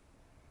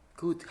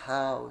good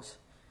house,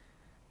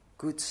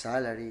 good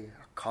salary,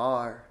 a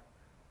car,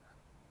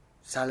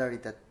 salary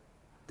that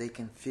they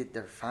can feed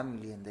their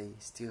family, and they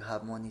still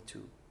have money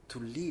to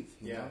live,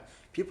 you know.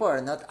 People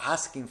are not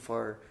asking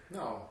for...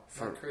 No,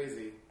 not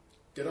crazy.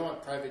 They don't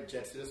want private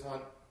jets. They just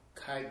want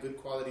good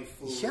quality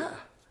food. Yeah.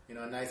 You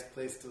know, a nice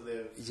place to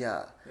live.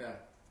 Yeah. Yeah.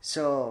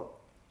 So,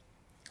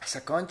 as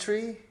a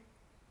country,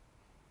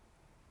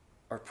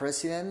 our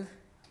president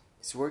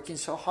is working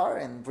so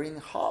hard and bringing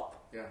hope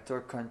to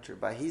our country,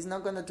 but he's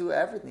not going to do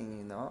everything,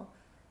 you know,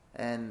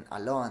 and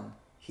alone.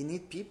 He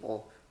needs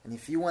people. And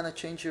if you want to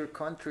change your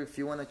country, if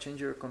you want to change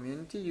your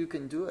community, you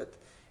can do it.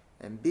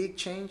 And big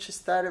change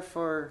started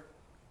for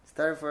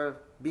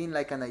being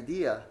like an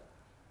idea.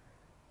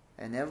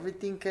 And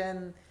everything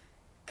can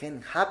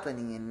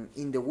happen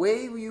in the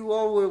way you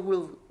always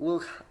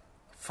will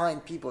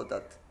find people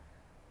that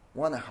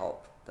want to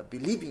help. that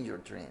believe in your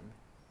dream.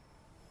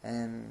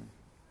 And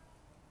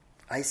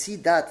I see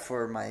that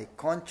for my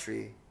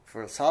country,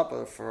 for El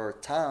Salvador, for our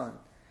town.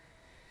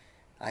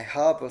 I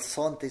hope El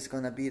Zonte is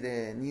going to be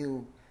the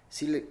new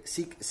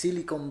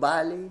Silicon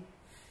Valley.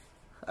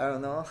 I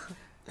don't know.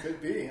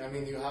 Could be. I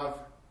mean, you have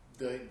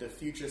the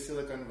future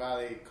Silicon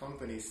Valley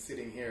companies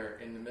sitting here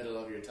in the middle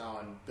of your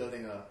town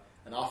building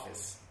an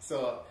office.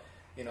 So,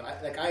 you know,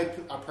 I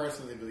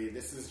personally believe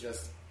this is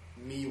just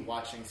me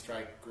watching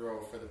Strike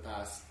grow for the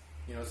past,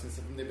 you know, since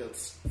they built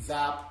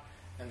Zap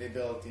and they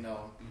built, you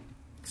know,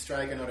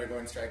 Strike. I know they're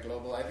going Strike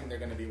Global. I think they're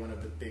going to be one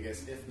of the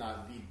biggest, if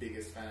not the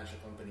biggest financial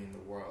company in the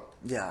world.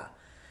 Yeah.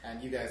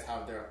 And you guys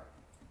have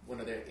one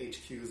of their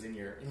HQs in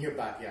your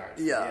backyard.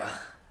 Yeah.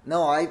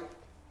 No,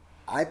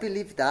 I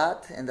believe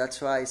that, and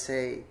that's why I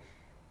say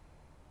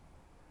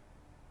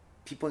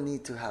people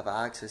need to have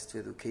access to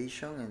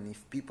education, and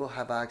if people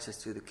have access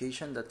to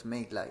education, that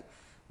make like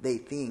they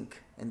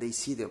think and they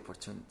see the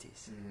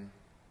opportunities. Mm-hmm.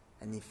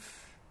 And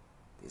if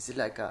it's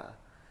like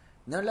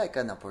not like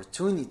an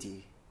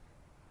opportunity,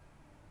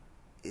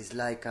 it's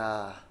like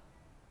the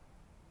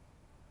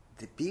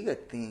bigger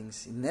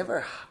things. It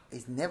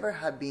never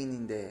have been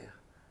in the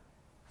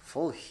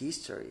full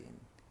history,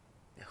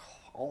 the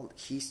whole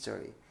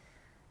history,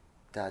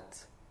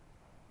 that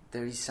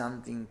there is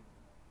something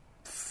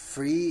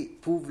free,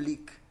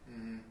 public,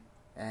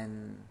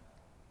 and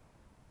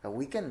that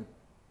we can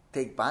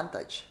take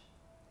advantage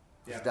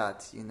of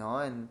that, you know,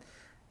 and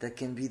that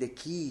can be the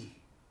key.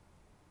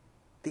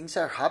 Things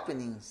are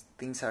happening,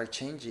 things are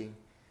changing,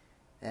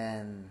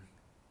 and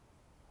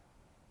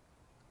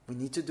we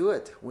need to do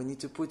it. We need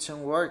to put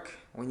some work.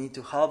 We need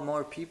to help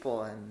more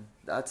people, and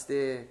that's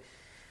the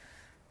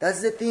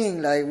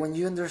thing. Like, when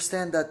you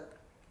understand that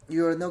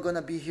you're not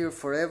gonna be here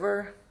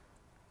forever,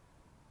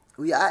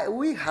 we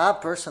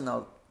have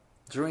personal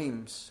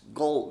dreams,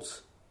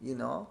 goals, you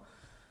know.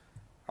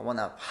 I want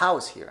a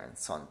house here in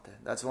Zonte.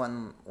 That's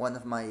one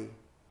of my...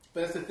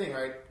 But that's the thing,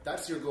 right?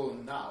 That's your goal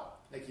now,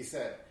 like you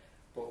said.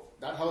 But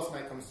that house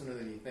might come sooner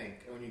than you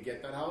think. And when you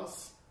get that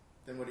house,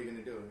 then what are you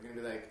going to do? You're going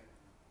to be like,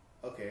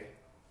 okay,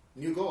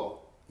 new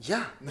goal.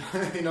 Yeah.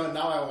 You know,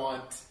 now I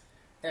want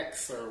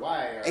X or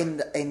Y. Or...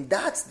 And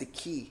that's the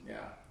key. Yeah.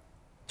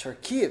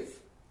 Turkiv.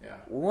 Yeah.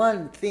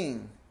 One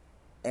thing,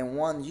 and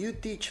when you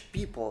teach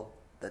people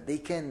that they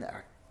can...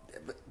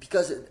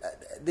 Because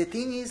the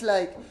thing is,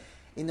 like,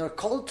 in our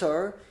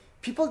culture,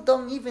 people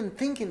don't even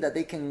thinking that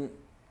they can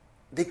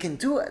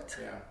do it.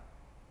 Yeah.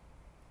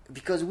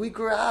 Because we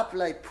grew up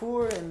like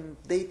poor, and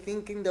they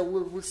thinking that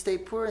we'll stay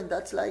poor, and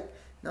that's like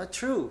not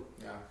true.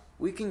 Yeah.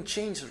 We can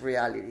change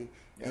reality,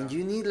 yeah. And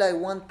you need like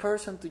one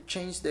person to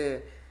change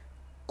the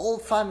whole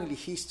family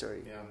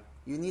history. Yeah.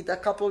 You need a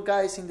couple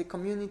guys in the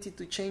community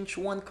to change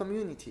one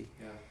community.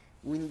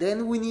 Yeah.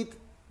 Then we need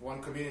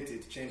one community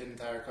to change an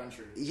entire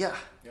country. Yeah.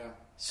 Yeah.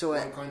 So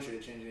one country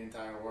to change the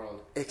entire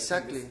world.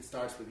 Exactly. It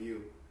starts with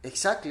you.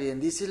 Exactly,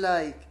 and this is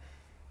like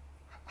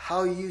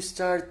how you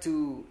start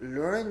to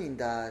learning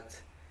that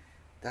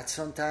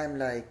sometimes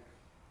like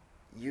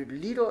your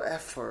little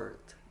effort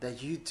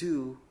that you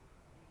do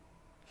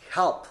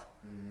help.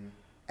 Mm-hmm.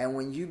 And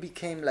when you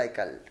became like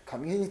a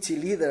community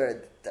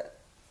leader, the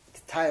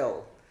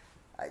title,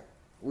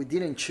 we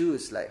didn't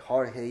choose like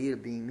Jorge here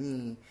being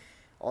me,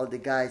 all the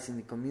guys in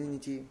the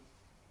community,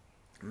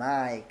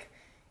 Mike.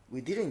 We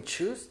didn't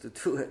choose to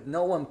do it.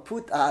 No one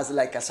put us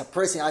like as a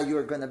person,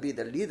 you're going to be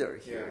the leader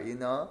here, you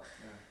know?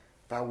 Yeah.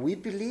 But we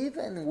believe,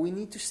 and we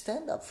need to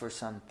stand up for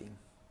something.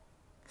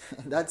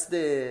 That's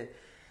the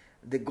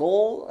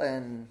goal,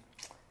 and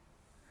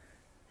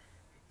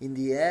in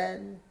the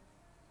end,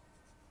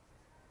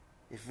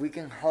 if we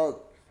can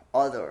help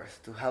others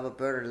to have a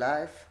better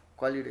life,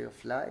 quality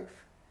of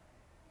life,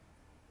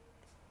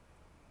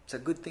 it's a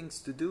good thing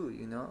to do,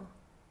 you know?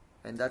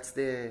 And that's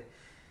the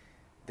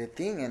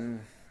thing,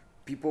 and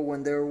people,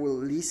 when they will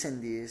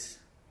listen this,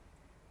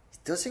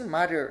 it doesn't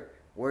matter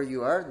where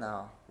you are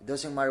now. It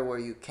doesn't matter where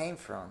you came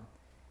from.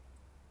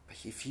 But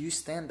if you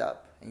stand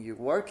up and you're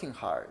working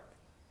hard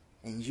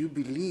and you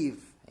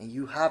believe and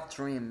you have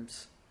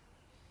dreams,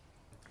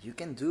 you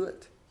can do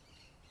it.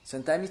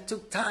 Sometimes it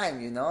took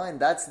time, you know, and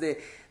that's the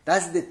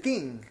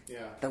thing. Yeah.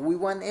 That we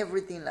want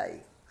everything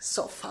like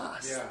so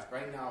fast. Yeah,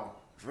 right now.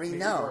 Right Make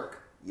now. It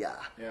work. Yeah.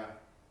 Yeah.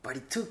 But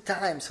it took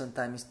time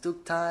sometimes. It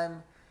took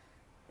time,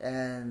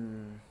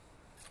 and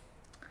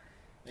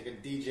like a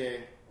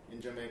DJ in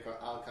Jamaica,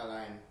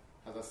 Alkaline,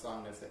 has a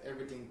song that says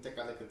everything take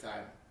a little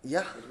time.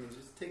 Yeah. Which means it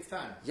just takes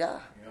time. Yeah.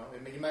 You know,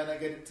 you might not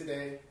get it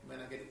today, you might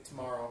not get it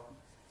tomorrow.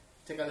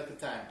 Take a little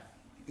time.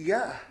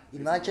 Yeah.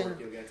 Imagine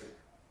you'll get it.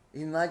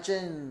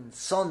 Imagine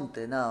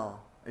Zonte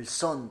now, El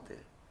Zonte.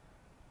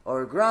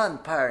 Our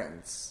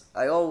grandparents,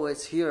 I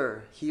always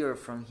hear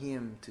from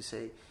him to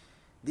say,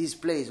 this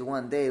place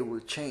one day will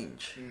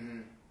change.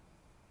 Mm-hmm.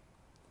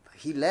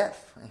 He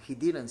left and he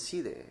didn't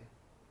see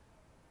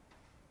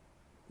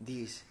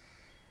this.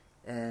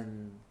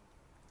 And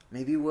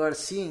maybe we're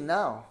seeing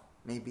now,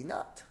 maybe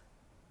not.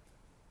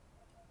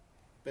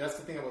 But that's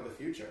the thing about the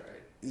future,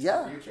 right?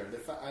 Yeah. The future.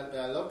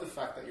 I love the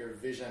fact that your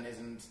vision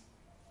isn't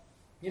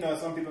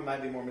some people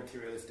might be more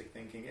materialistic,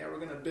 thinking, yeah, we're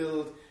going to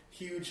build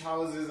huge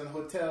houses and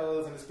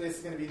hotels and this place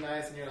is going to be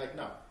nice. And you're like,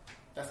 no,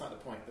 that's not the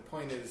point. The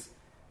point is,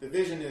 the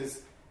vision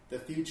is the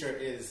future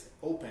is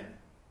open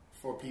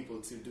for people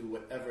to do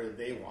whatever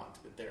they want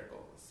with their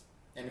goals.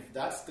 And if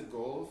that's the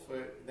goal,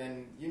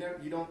 then you're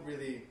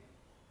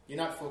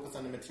not focused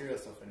on the material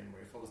stuff anymore.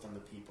 You're focused on the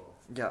people.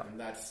 Yeah. And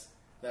that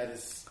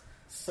is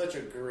such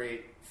a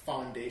great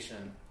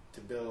foundation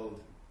to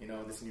build,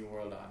 this new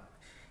world on.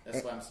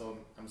 That's why I'm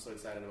so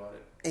excited about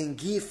it. And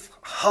give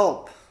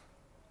hope.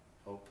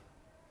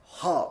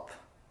 Hope.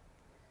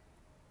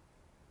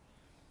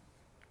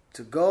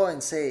 To go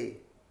and say,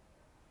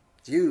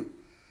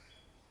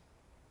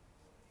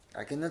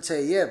 I cannot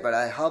say yeah, but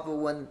I hope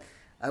when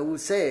I will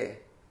say,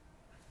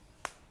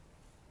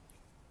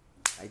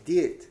 I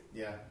did.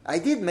 Yeah. I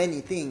did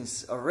many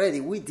things already.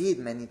 We did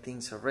many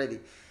things already.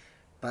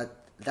 But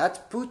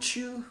that puts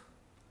you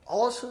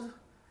also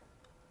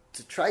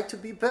to try to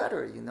be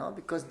better,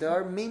 because there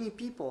are many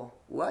people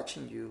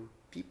watching you,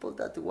 people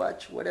that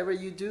watch whatever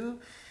you do,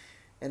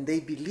 and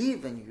they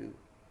believe in you.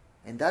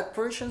 And that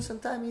person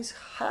sometimes is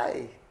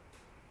high.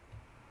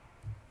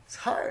 It's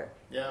hard.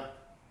 Yeah.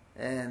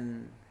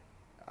 And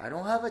I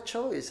don't have a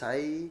choice.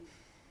 I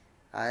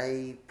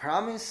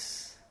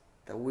promise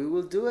that we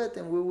will do it,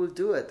 and we will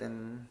do it.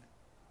 And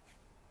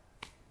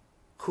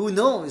who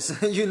knows?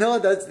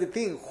 That's the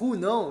thing. Who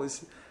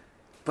knows?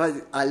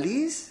 But at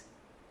least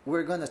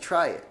we're going to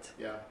try it.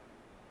 Yeah.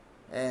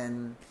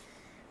 And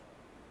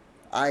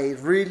I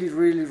really,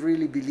 really,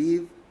 really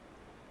believe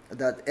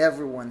that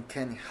everyone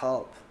can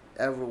help.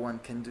 Everyone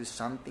can do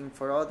something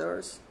for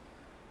others.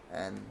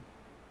 And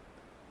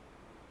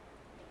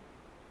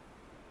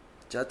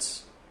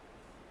just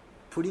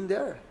put in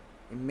there.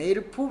 And made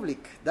it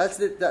public.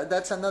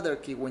 That's another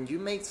key. When you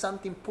make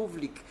something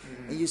public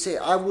and you say,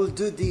 I will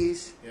do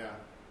this. Yeah.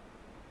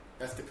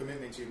 That's the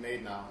commitment you've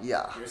made now.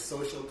 Yeah. Your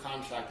social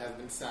contract has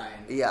been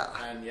signed. Yeah.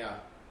 And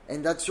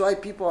And that's why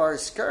people are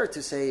scared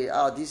to say,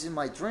 oh, this is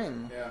my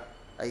dream. Yeah.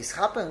 It's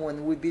happened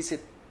when we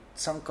visit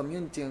some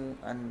community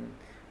and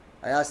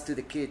I ask to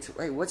the kids,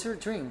 hey, what's your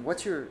dream?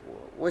 What's your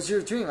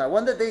dream? I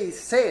want that they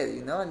say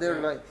it, and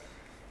they're like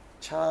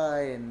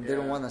shy and they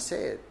don't want to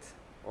say it.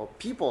 Or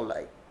people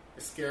like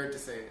scared to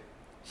say it.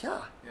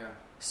 Yeah. Yeah.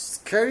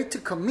 Scary to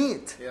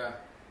commit. Yeah.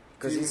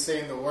 Because he's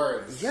saying the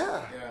words.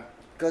 Yeah. Yeah.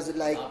 Because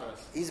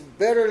it's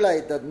better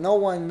that no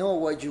one know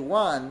what you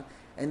want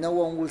and no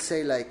one will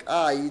say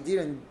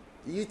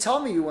you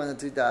told me you want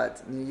to do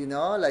that,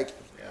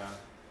 Yeah.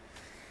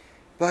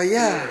 But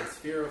yeah. It's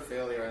fear of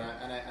failure,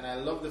 and I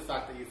love the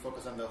fact that you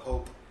focus on the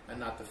hope and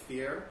not the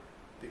fear,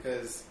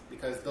 because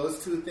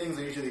those two things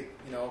are usually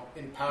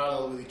in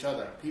parallel with each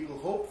other. People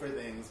hope for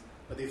things,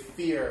 but they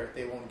fear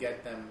they won't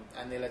get them,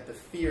 and they let the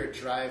fear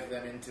drive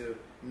them into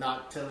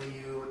not telling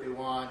you what they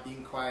want,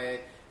 being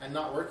quiet, and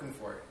not working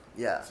for it.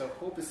 Yeah. So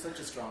hope is such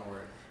a strong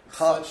word.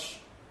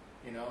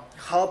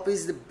 Hope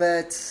is the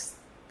best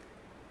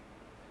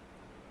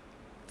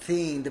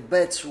thing, the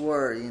best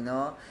word,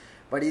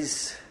 but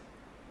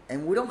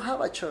and we don't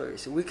have a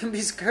choice. We can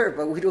be scared,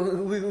 but we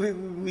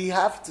don't. We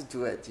have to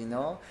do it,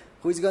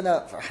 Who's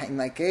gonna? In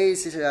my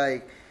case, it's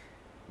like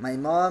my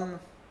mom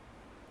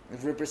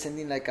is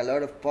representing a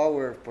lot of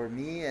power for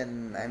me,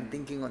 and I'm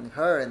thinking on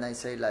her, and I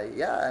say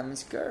yeah, I'm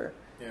scared.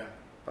 Yeah.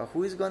 But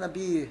who is gonna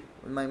be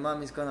when my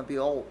mom is gonna be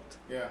old?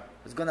 Yeah.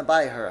 Who's gonna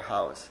buy her a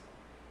house?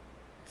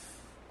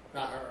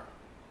 Not her.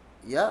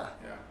 Yeah.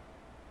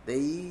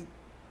 Yeah.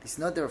 It's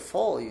not their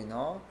fault,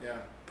 Yeah.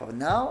 But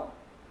now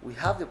we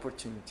have the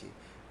opportunity.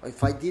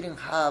 If I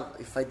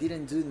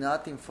didn't do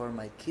nothing for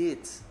my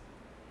kids,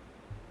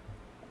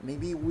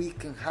 maybe we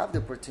can have the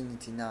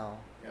opportunity now.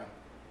 Yeah.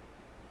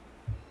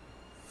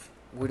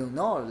 We don't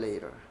know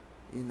later,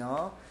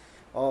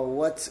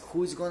 or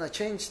who's gonna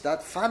change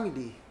that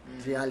family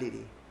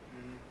reality.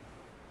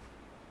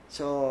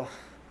 So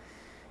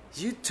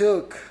you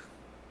took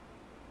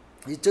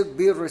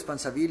big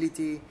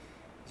responsibility.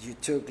 You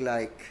took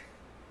a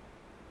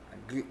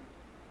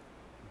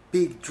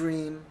big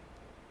dream.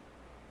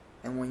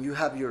 And when you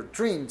have your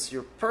dreams,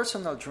 your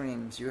personal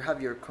dreams, you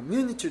have your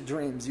community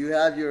dreams, you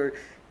have your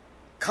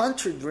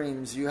country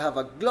dreams, you have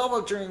a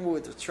global dream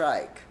with a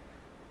strike.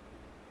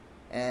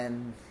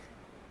 And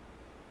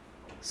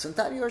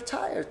sometimes you're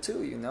tired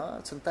too,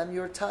 Sometimes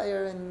you're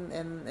tired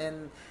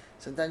and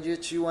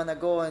sometimes you want to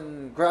go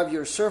and grab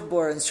your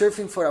surfboard and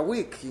surfing for a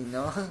week,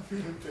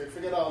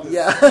 Forget all this.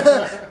 Yeah.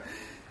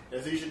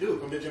 That's what you should do.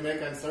 Come to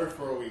Jamaica and surf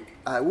for a week.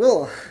 I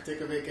will. Take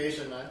a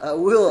vacation, man. I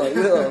will.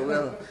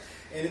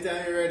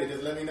 Anytime you're ready,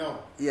 just let me know.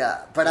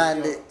 Yeah, but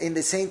in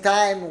the same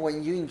time,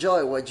 when you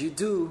enjoy what you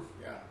do,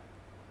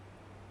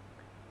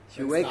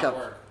 you wake up.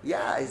 Work.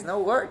 Yeah, it's no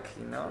work,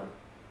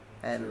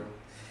 And True.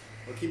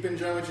 Well, keep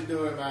enjoying what you're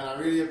doing, man. I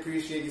really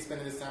appreciate you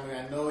spending this time with me.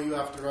 I know you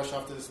have to rush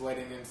off to this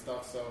wedding and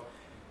stuff, so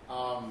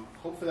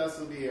hopefully I'll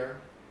still be here.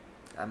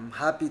 I'm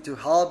happy to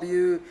help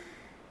you,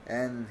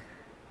 and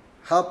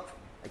hope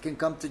I can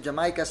come to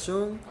Jamaica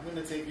soon. I'm going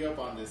to take you up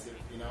on this,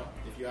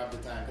 if you have the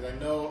time. Because I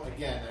know,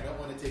 again, I don't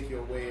want to take you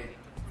away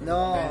from the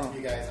momentum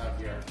you guys have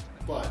here.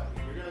 but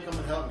if you're gonna come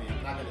and help me,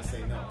 I'm not gonna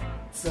say no.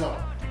 So,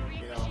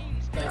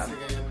 thanks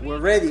again. We're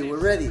ready.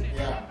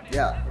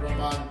 Yeah.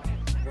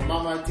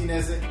 Roman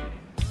Martinez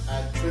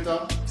at Twitter.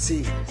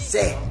 See.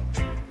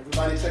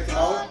 Everybody check it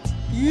out.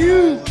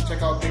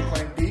 Check out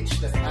Bitcoin Beach.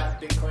 That's at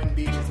Bitcoin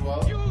Beach as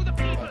well. You, the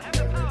people, have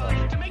the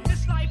power to make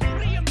this life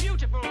free and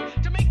beautiful,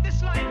 to make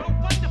this life a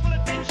wonderful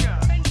adventure.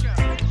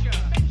 Venture.